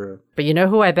 True. But you know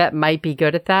who I bet might be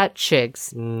good at that?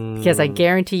 Chigs. Because I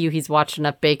guarantee you he's watched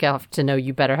enough Bake Off to know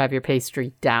you better have your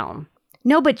pastry down.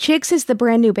 No, but Chigs is the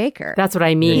brand new baker. That's what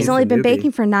I mean. He's only been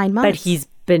baking for 9 months. But he's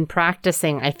been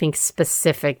practicing, I think,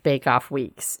 specific Bake Off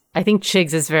weeks. I think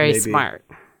Chigs is very smart.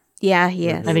 Yeah, he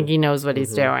is. I think he knows what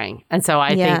he's doing. And so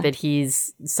I think that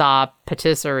he's saw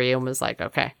patisserie and was like,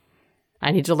 okay,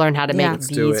 I need to learn how to make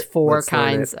these 4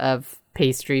 kinds of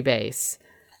pastry base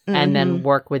and then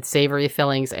work with savory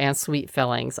fillings and sweet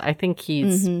fillings. I think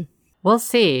he's, we'll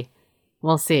see.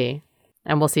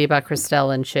 And we'll see about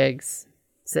Christelle and Chigs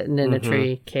sitting in a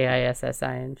tree,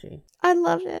 Kissing. I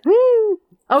love it. Woo!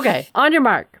 Okay, on your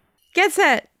mark. Get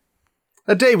set.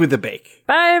 A day with the bake.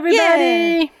 Bye, everybody.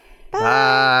 Yay.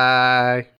 Bye.